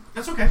song.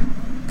 That's okay.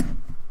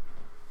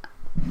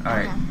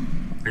 Alright. Okay.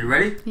 Are you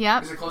ready?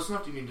 Yep. Is it close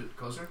enough? Do you need it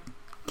closer?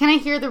 Can I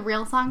hear the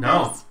real song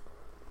No. first?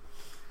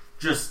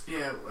 Just,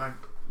 Yeah.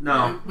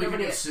 no. We could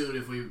Nobody- get sued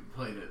if we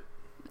played it.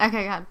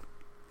 Okay, God.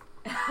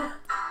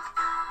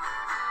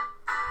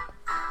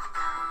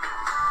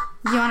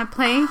 You want to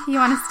play? You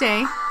want to stay?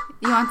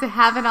 You want to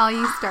have it all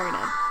you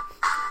started?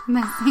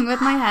 Messing with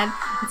my head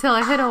until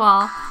I hit a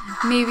wall.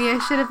 Maybe I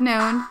should have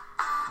known.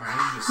 Alright,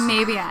 you just...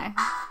 Maybe I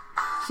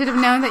should have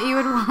known that you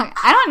would walk.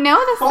 I don't know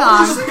the Oh,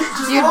 song.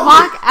 just You'd hold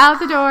walk out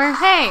the door.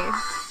 Hey,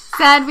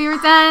 said we were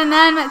done, and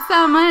then met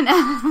someone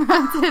and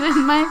rubbed it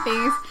in my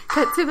face.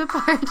 Cut to the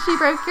part, she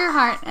broke your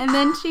heart, and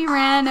then she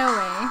ran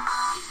away.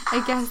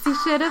 I guess you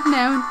should have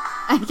known.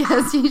 I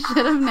guess you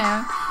should have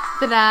known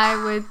that I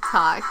would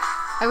talk.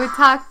 I would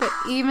talk, but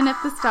even if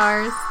the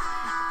stars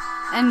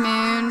and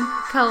moon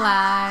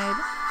collide,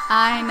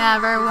 I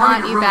never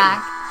want you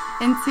back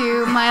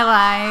into my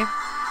life.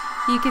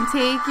 You can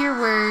take your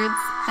words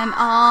and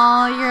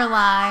all your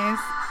lies.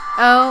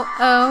 Oh,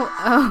 oh,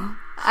 oh,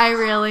 I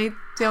really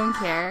don't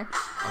care.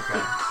 Okay.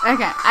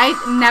 Okay, I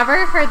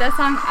never heard that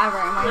song ever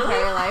in my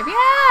entire life.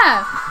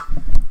 Yeah!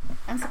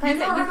 I'm surprised You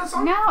never heard that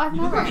song? No, I've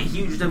You look never. like a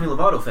huge Demi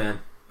Lovato fan.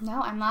 No,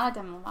 I'm not a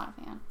Demi Lovato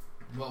fan.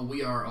 Well,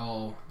 we are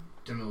all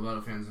Demi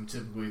Lovato fans, and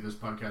typically this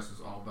podcast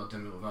is all about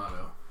Demi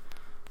Lovato.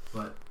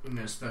 But we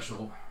made a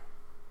special,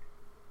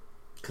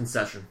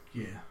 Concession.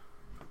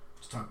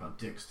 let's talk about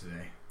dicks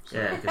today. So,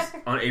 Yeah, because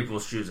on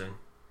April's choosing.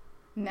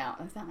 No,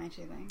 that's not my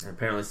choosing. And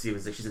apparently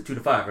Steven's like, she's a 2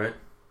 to 5, right?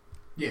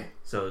 yeah.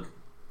 So,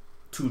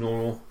 2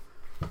 normal,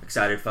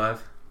 excited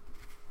 5.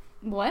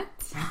 What?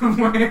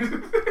 Wait.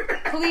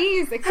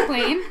 Please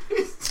explain.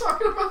 He's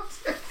talking about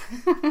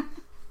dicks.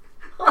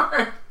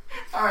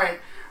 Alright.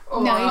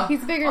 Well, No,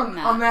 he's bigger than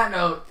that. On that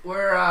note,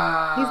 we're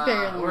He's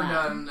bigger than we're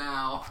that. done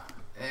now.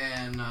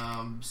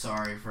 And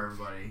sorry for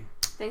everybody.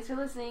 Thanks for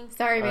listening.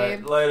 Sorry,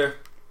 babe. Later.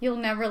 You'll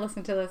never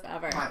listen to this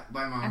ever. Bye,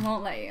 I Mom.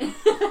 won't let you.